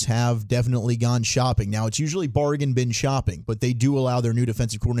Cowboys have definitely gone shopping. Now, it's usually bargain bin shopping, but they do allow their new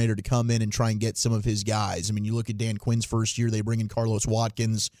defensive coordinator to come in and try and get some of his guys. I mean, you look at Dan Quinn's first year, they bring in Carlos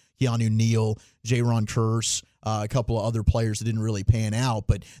Watkins, Keanu Neal, Jaron Kearse, a couple of other players that didn't really pan out,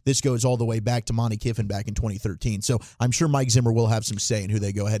 but this goes all the way back to Monty Kiffin back in 2013. So I'm sure Mike Zimmer will have some say in who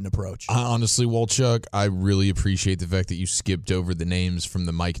they go ahead and approach. Honestly, Walchuk, I really appreciate the fact that you skipped over the names from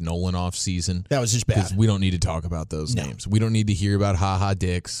the Mike Nolan offseason. That was just bad. Because we don't need to talk about those names. We don't need to hear about Ha-Ha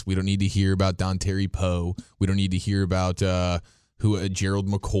Dix. We don't need to hear about Don Terry Poe. We don't need to hear about Gerald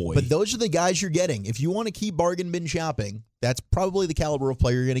McCoy. But those are the guys you're getting. If you want to keep bargain bin shopping, that's probably the caliber of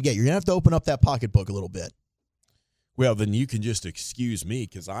player you're going to get. You're going to have to open up that pocketbook a little bit. Well, then you can just excuse me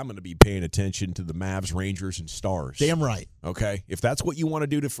because I'm going to be paying attention to the Mavs, Rangers, and Stars. Damn right. Okay? If that's what you want to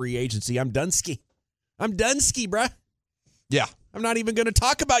do to free agency, I'm Dunsky. I'm Dunsky, bruh. Yeah. I'm not even going to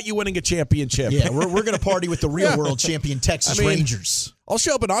talk about you winning a championship. Yeah, we're going to party with the real world champion Texas Rangers. I'll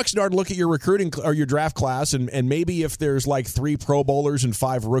show up in Oxnard and look at your recruiting or your draft class, and maybe if there's like 3 Pro Bowlers and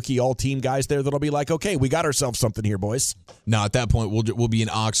 5 rookie all-team guys there, that'll be like, okay, we got ourselves something here, boys. No, at that point, we'll be in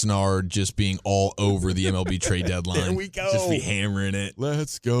Oxnard just being all over the MLB trade deadline. There we go. Just be hammering it.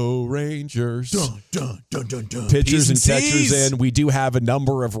 Let's go, Rangers. Dun, dun, dun, dun, dun. Pitchers and catchers in. We do have a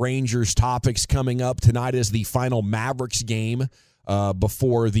number of Rangers topics coming up. Tonight is the final Mavericks game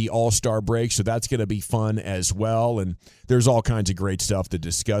before the All-Star break, so that's going to be fun as well, and there's all kinds of great stuff to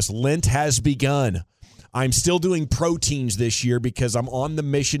discuss. Lent has begun. I'm still doing proteins this year because I'm on the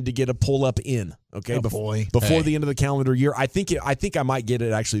mission to get a pull-up in. Okay, before the end of the calendar year. I think I might get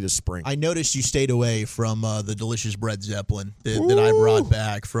it actually this spring. I noticed you stayed away from the delicious bread Zeppelin that I brought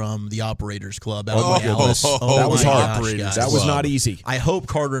back from the Operators Club out of Dallas. That was hard. That was not easy. I hope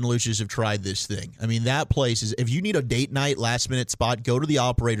Carter and Lucius have tried this thing. I mean, that place is, if you need a date night, last-minute spot, go to the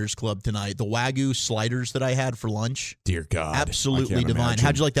Operators Club tonight. The Wagyu sliders that I had for lunch. Dear God. Absolutely divine. Imagine.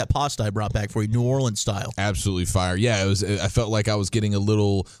 How'd you like that pasta I brought back for you, New Orleans style? Absolutely fire. Yeah, it was. I felt like I was getting a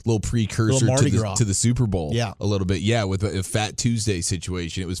little precursor to the Super Bowl. Yeah. A little bit. Yeah, with a Fat Tuesday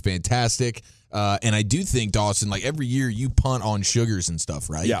situation. It was fantastic. And I do think, Dawson, like every year you punt on sugars and stuff,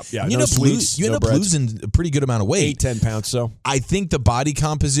 right? Yeah. You end up losing a pretty good amount of weight. 8-10 pounds, so. I think the body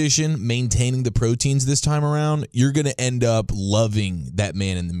composition, maintaining the proteins this time around, you're going to end up loving that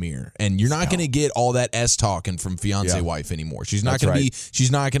man in the mirror. And you're not going to get all that S-talking from fiancé wife anymore. She's not going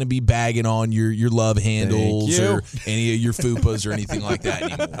to be bagging on your love handles or any of your fupas or anything like that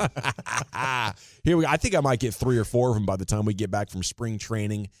anymore. Here we go. I think I might get 3 or 4 of them by the time we get back from spring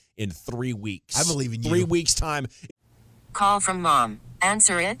training in 3 weeks. I believe in you. 3 weeks' time. Call from mom.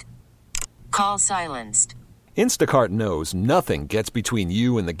 Answer it. Call silenced. Instacart knows nothing gets between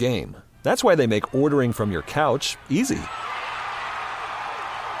you and the game. That's why they make ordering from your couch easy.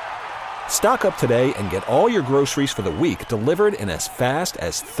 Stock up today and get all your groceries for the week delivered in as fast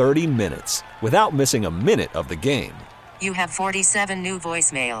as 30 minutes without missing a minute of the game. You have 47 new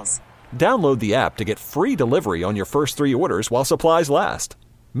voicemails. Download the app to get free delivery on your first 3 orders while supplies last.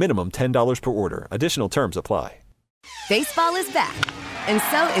 Minimum $10 per order. Additional terms apply. Baseball is back, and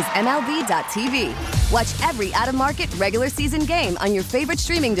so is MLB.tv. Watch every out-of-market regular season game on your favorite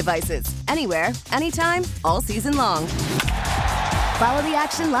streaming devices, anywhere, anytime, all season long. Follow the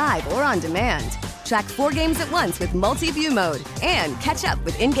action live or on demand. Track 4 games at once with multi-view mode and catch up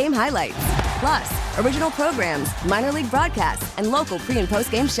with in-game highlights. Plus, original programs, minor league broadcasts, and local pre- and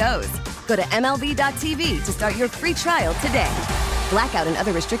post-game shows. Go to MLB.tv to start your free trial today. Blackout and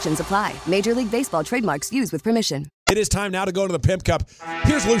other restrictions apply. Major League Baseball trademarks used with permission. It is time now to go to the Pimp Cup.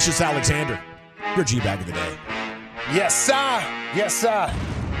 Here's Lucius Alexander. Your G-Bag of the day. Yes, sir. Yes, sir.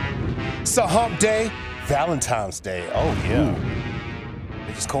 It's a hump day. Valentine's Day. Oh, yeah.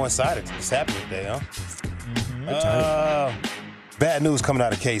 It just coincided. It's happening today, huh? Bad news coming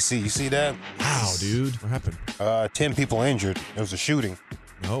out of KC. You see that? Wow, dude. What happened? 10 people injured. There was a shooting.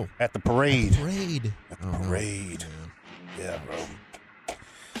 No. At the parade. Parade. At the parade. Yeah, bro.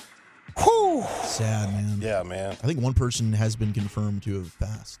 Whew. Sad, man. Yeah, man. I think one person has been confirmed to have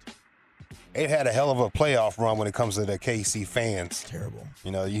passed. It had a hell of a playoff run when it comes to the KC fans. Terrible.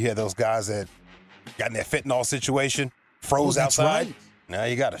 You know, you had those guys that got in that fentanyl situation, froze that's outside. right. Now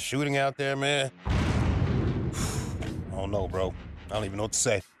you got a shooting out there, man. I don't know, bro. I don't even know what to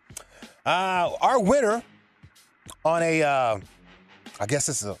say. Our winner on a, I guess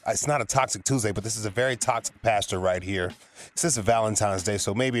it's not a Toxic Tuesday, but this is a very toxic pastor right here. This is a Valentine's Day,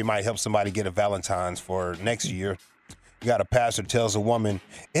 so maybe it might help somebody get a Valentine's for next year. You got a pastor tells a woman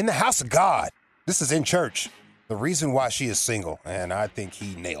in the house of God, this is in church, the reason why she is single, and I think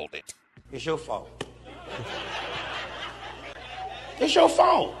he nailed it. It's your fault. It's your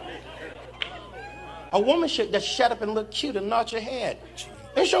fault. A woman should just shut up and look cute and nod your head.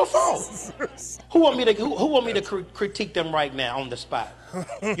 It's your fault. Who want me to critique them right now on the spot?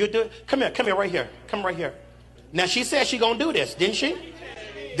 You do it. Come here, right here. Come right here. Now she said she gonna do this, didn't she?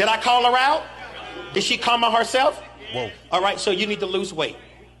 Did I call her out? Did she come on herself? Whoa. All right, so you need to lose weight.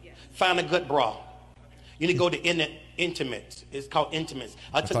 Find a good bra. You need to go to Intimates. It's called Intimates.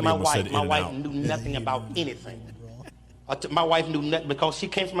 I took my wife. My wife knew nothing about anything. My wife knew nothing because she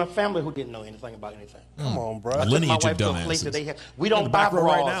came from a family who didn't know anything about anything. Come on, bro. I took my wife to a place that they have. We don't buy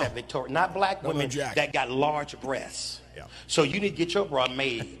bras at Victoria. Not black women that got large breasts. Yeah. So you need to get your bra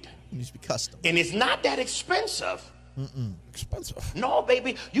made. It needs to be custom. And it's not that expensive. Expensive. No,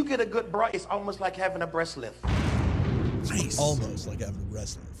 baby. You get a good bra. It's almost like having a breast lift. Nice. Almost like having a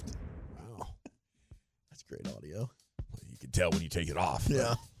breast lift. Wow. That's great audio. You can tell when you take it off.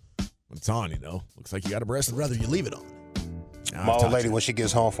 Yeah. When it's on, looks like you got a breast. I'd rather you leave it on. My old lady, when she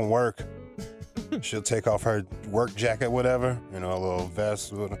gets home from work, she'll take off her work jacket, whatever, a little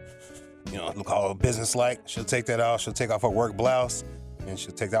vest, look all business-like. She'll take that off. She'll take off her work blouse, and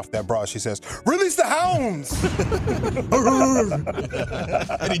she'll take off that bra. She says, "Release the hounds!"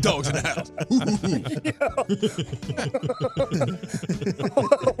 Any dogs in the house?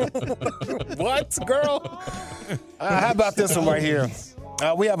 What, girl? How about this one right here?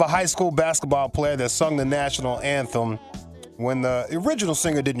 We have a high school basketball player that sung the national anthem when the original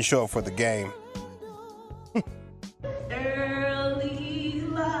singer didn't show up for the game. Early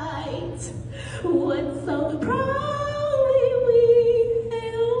light, what so proudly we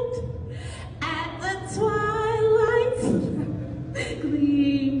hailed at the twilight's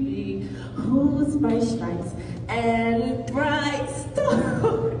gleaming, whose bright stripes and bright star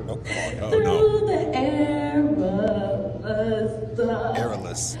through the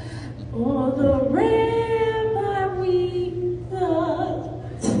Airless. On the ramp we thought.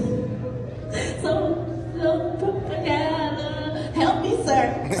 So propaganda. Help me, sir.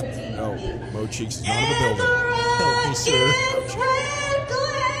 No, Mo Cheeks is not in the building. Help me, sir.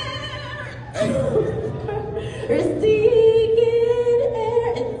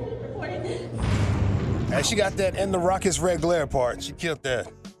 Hey, she got that "And the Rocket's Red Glare" part. She killed that.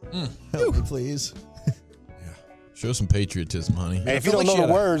 Help me, please. Show some patriotism, honey. Hey, if you don't know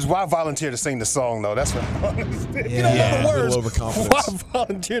the words, why volunteer to sing the song, though? That's what if you don't know the words, why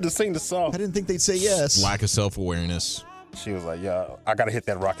volunteer to sing the song? I didn't think they'd say yes. Lack of self-awareness. She was like, "Yeah, I got to hit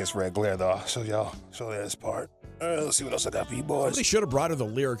that Rocket's Red Glare, though. I'll show y'all this part. Let's see what else I got for you boys." They should have brought her the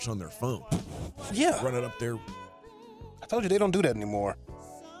lyrics on their phone. Yeah. Run it up there. I told you they don't do that anymore.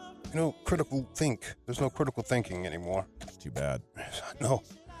 Critical think. There's no critical thinking anymore. It's too bad. No.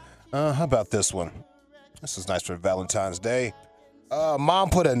 How about this one? This is nice for Valentine's Day.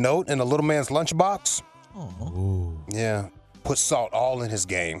 Mom put a note in a little man's lunchbox. Oh. Yeah. Put salt all in his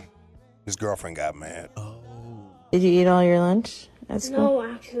game. His girlfriend got mad. Did you eat all your lunch at school? No,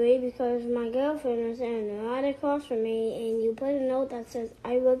 actually, because my girlfriend was standing right across from me, and you put a note that says,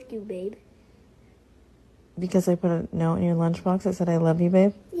 "I love you, babe." Because I put a note in your lunchbox that said, "I love you,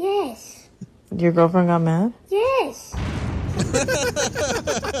 babe"? Yes. Your girlfriend got mad? Yes.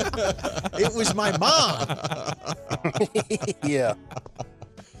 It was my mom. Yeah.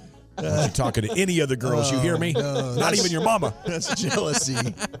 You're talking to any other girls, you hear me? No, Not even your mama. That's jealousy.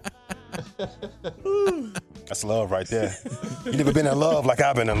 That's love right there. You never been in love like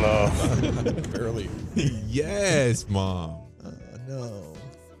I've been in love. Barely. Yes, Mom. No.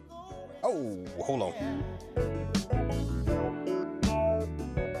 Oh, hold on.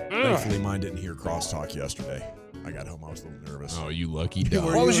 Thankfully, mine didn't hear crosstalk yesterday. I I got home, I was a little nervous. Oh, you lucky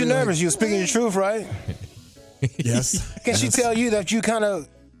dog. Why was you nervous? You were speaking your truth, right? Yes. Can she tell you that you kind of?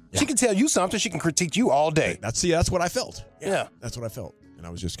 She can tell you something. She can critique you all day. That's what I felt. Yeah. That's what I felt. And I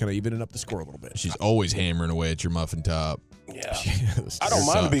was just kind of evening up the score a little bit. She's always hammering away at your muffin top. Yeah. I don't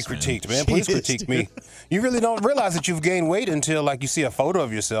mind to be critiqued, man. Please critique me. You really don't realize that you've gained weight until like you see a photo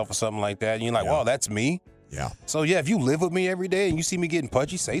of yourself or something like that. And you're like, wow, that's me. Yeah. So, yeah, if you live with me every day and you see me getting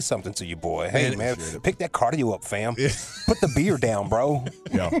pudgy, say something to your boy. Hey, man, pick that cardio up, fam. Put the beer down, bro.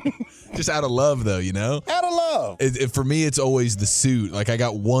 Yeah. Just out of love, though, you know? Out of love. For me, it's always the suit. Like, I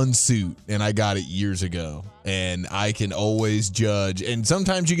got one suit, and I got it years ago. And I can always judge. And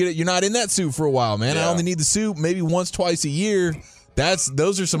sometimes you get it, you're not in that suit for a while, man. Yeah. I only need the suit maybe once, twice a year.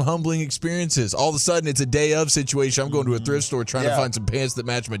 Those are some humbling experiences. All of a sudden, it's a day of situation. I'm going to a thrift store trying to find some pants that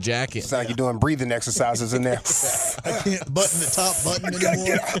match my jacket. Sound like you're doing breathing exercises in there. I can't button the top button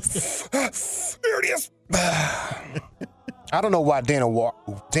anymore. There it is. I don't know why Dana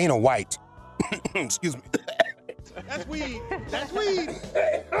White. Excuse me. That's weed. That's weed.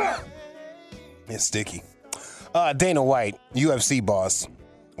 It's sticky. Dana White, UFC boss,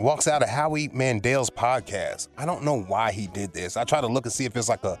 walks out of Howie Mandel's podcast. I don't know why he did this. I try to look and see if it's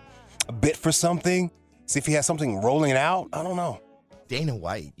like a bit for something, see if he has something rolling out. I don't know. Dana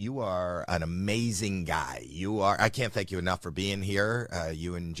White, you are an amazing guy. I can't thank you enough for being here.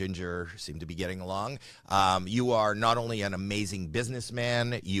 You and Ginger seem to be getting along. You are not only an amazing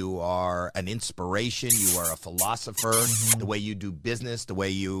businessman, you are an inspiration, you are a philosopher. The way you do business, the way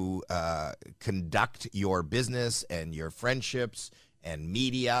you conduct your business and your friendships and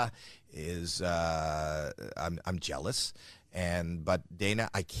media is, I'm jealous. But Dana,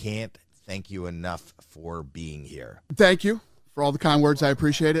 I can't thank you enough for being here. Thank you for all the kind words. I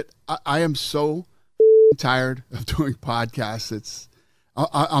appreciate it. I am so tired of doing podcasts.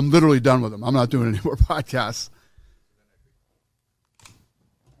 I'm literally done with them. I'm not doing any more podcasts.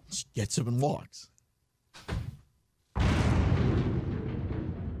 Just gets up and walks. I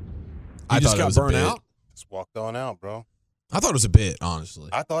just thought got it was a burnt bit. out? Just walked on out, bro. I thought it was a bit, honestly.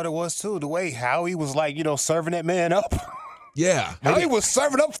 I thought it was too. The way Howie was like, serving that man up. Yeah. Howie was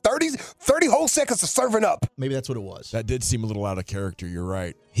serving up 30 whole seconds of serving up. Maybe that's what it was. That did seem a little out of character. You're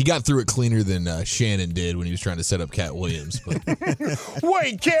right. He got through it cleaner than Shannon did when he was trying to set up Cat Williams. But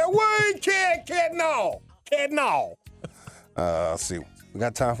Wait, Cat, no. Cat, no. Let's see. We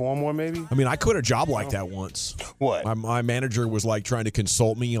got time for one more, maybe? I mean, I quit a job like that once. What? My manager was like trying to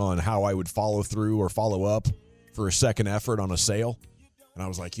consult me on how I would follow through or follow up for a second effort on a sale. And I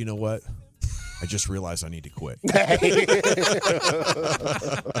was like, you know what? I just realized I need to quit. Thank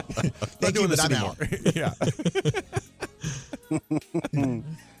Not doing you, this but I'm anymore.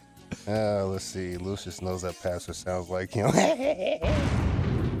 Yeah. Let's see. Lucius knows that pastor sounds like him.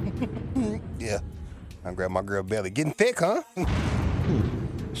 Yeah. I grab my girl belly. Getting thick, huh?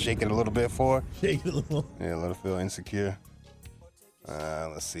 Shake it a little bit for her. Shake it a little. Yeah, let her feel insecure.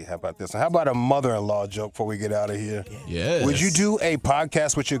 Let's see. How about this? How about a mother-in-law joke before we get out of here? Yes. Would you do a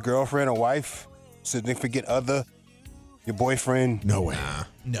podcast with your girlfriend or wife, significant other, your boyfriend? No way.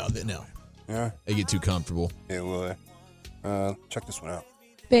 No. Yeah? They get too comfortable. It would. Check this one out.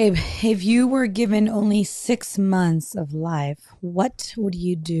 Babe, if you were given only 6 months of life, what would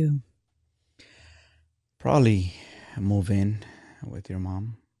you do? Probably move in with your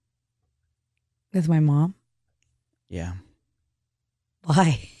mom. With my mom? Yeah.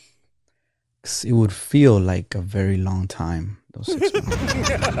 Why? 'Cause it would feel like a very long time, those 6 months.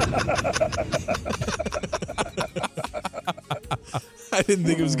 I didn't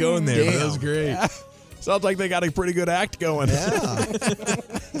think it was going there, but that was great. Sounds like they got a pretty good act going.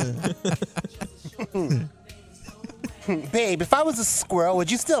 Babe, if I was a squirrel, would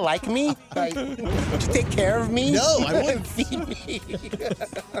you still like me? Like, would you take care of me? No, I wouldn't. Feed me.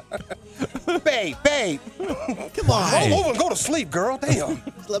 Babe. Come on. Roll over and go to sleep, girl. Damn.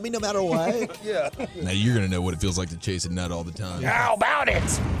 Just let me no matter what. Yeah. Now you're going to know what it feels like to chase a nut all the time. How about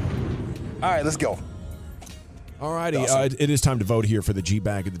it? All right, let's go. All righty. Awesome. It is time to vote here for the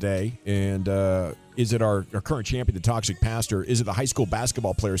G-Bag of the day. And is it our current champion, the Toxic Pastor? Is it the high school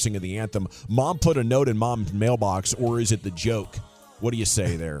basketball player singing the anthem? Mom put a note in Mom's mailbox, or is it the joke? What do you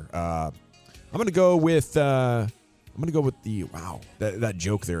say there? I'm going to go with that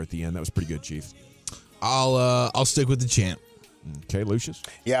joke there at the end. That was pretty good, Chief. I'll stick with the champ. Okay, Lucius?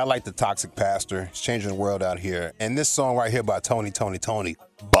 Yeah, I like the Toxic Pastor. It's changing the world out here. And this song right here by Tony,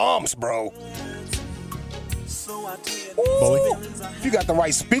 bumps, bro. Ooh, you got the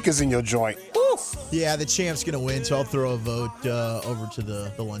right speakers in your joint. Ooh. Yeah, the champ's going to win, so I'll throw a vote over to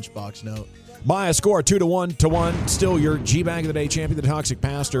the lunchbox note. By a score of 2-1, still your G-Bag of the Day champion, the Toxic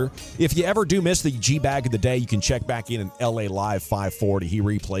Pastor. If you ever do miss the G-Bag of the Day, you can check back in LA Live 540. He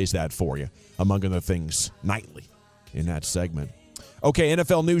replays that for you, among other things, nightly in that segment. Okay,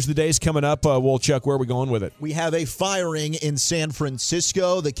 NFL News of the Day is coming up. Chuck, where are we going with it? We have a firing in San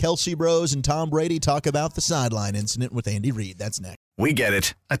Francisco. The Kelsey Bros and Tom Brady talk about the sideline incident with Andy Reid. That's next. We get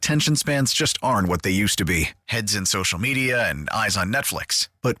it. Attention spans just aren't what they used to be. Heads in social media and eyes on Netflix.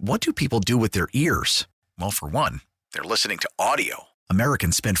 But what do people do with their ears? Well, for one, they're listening to audio.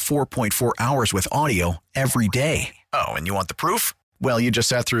 Americans spend 4.4 hours with audio every day. Oh, and you want the proof? Well, you just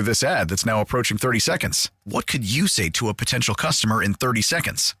sat through this ad that's now approaching 30 seconds. What could you say to a potential customer in 30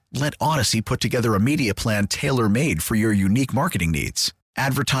 seconds? Let Odyssey put together a media plan tailor-made for your unique marketing needs.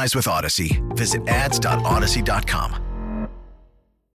 Advertise with Odyssey. Visit ads.odyssey.com.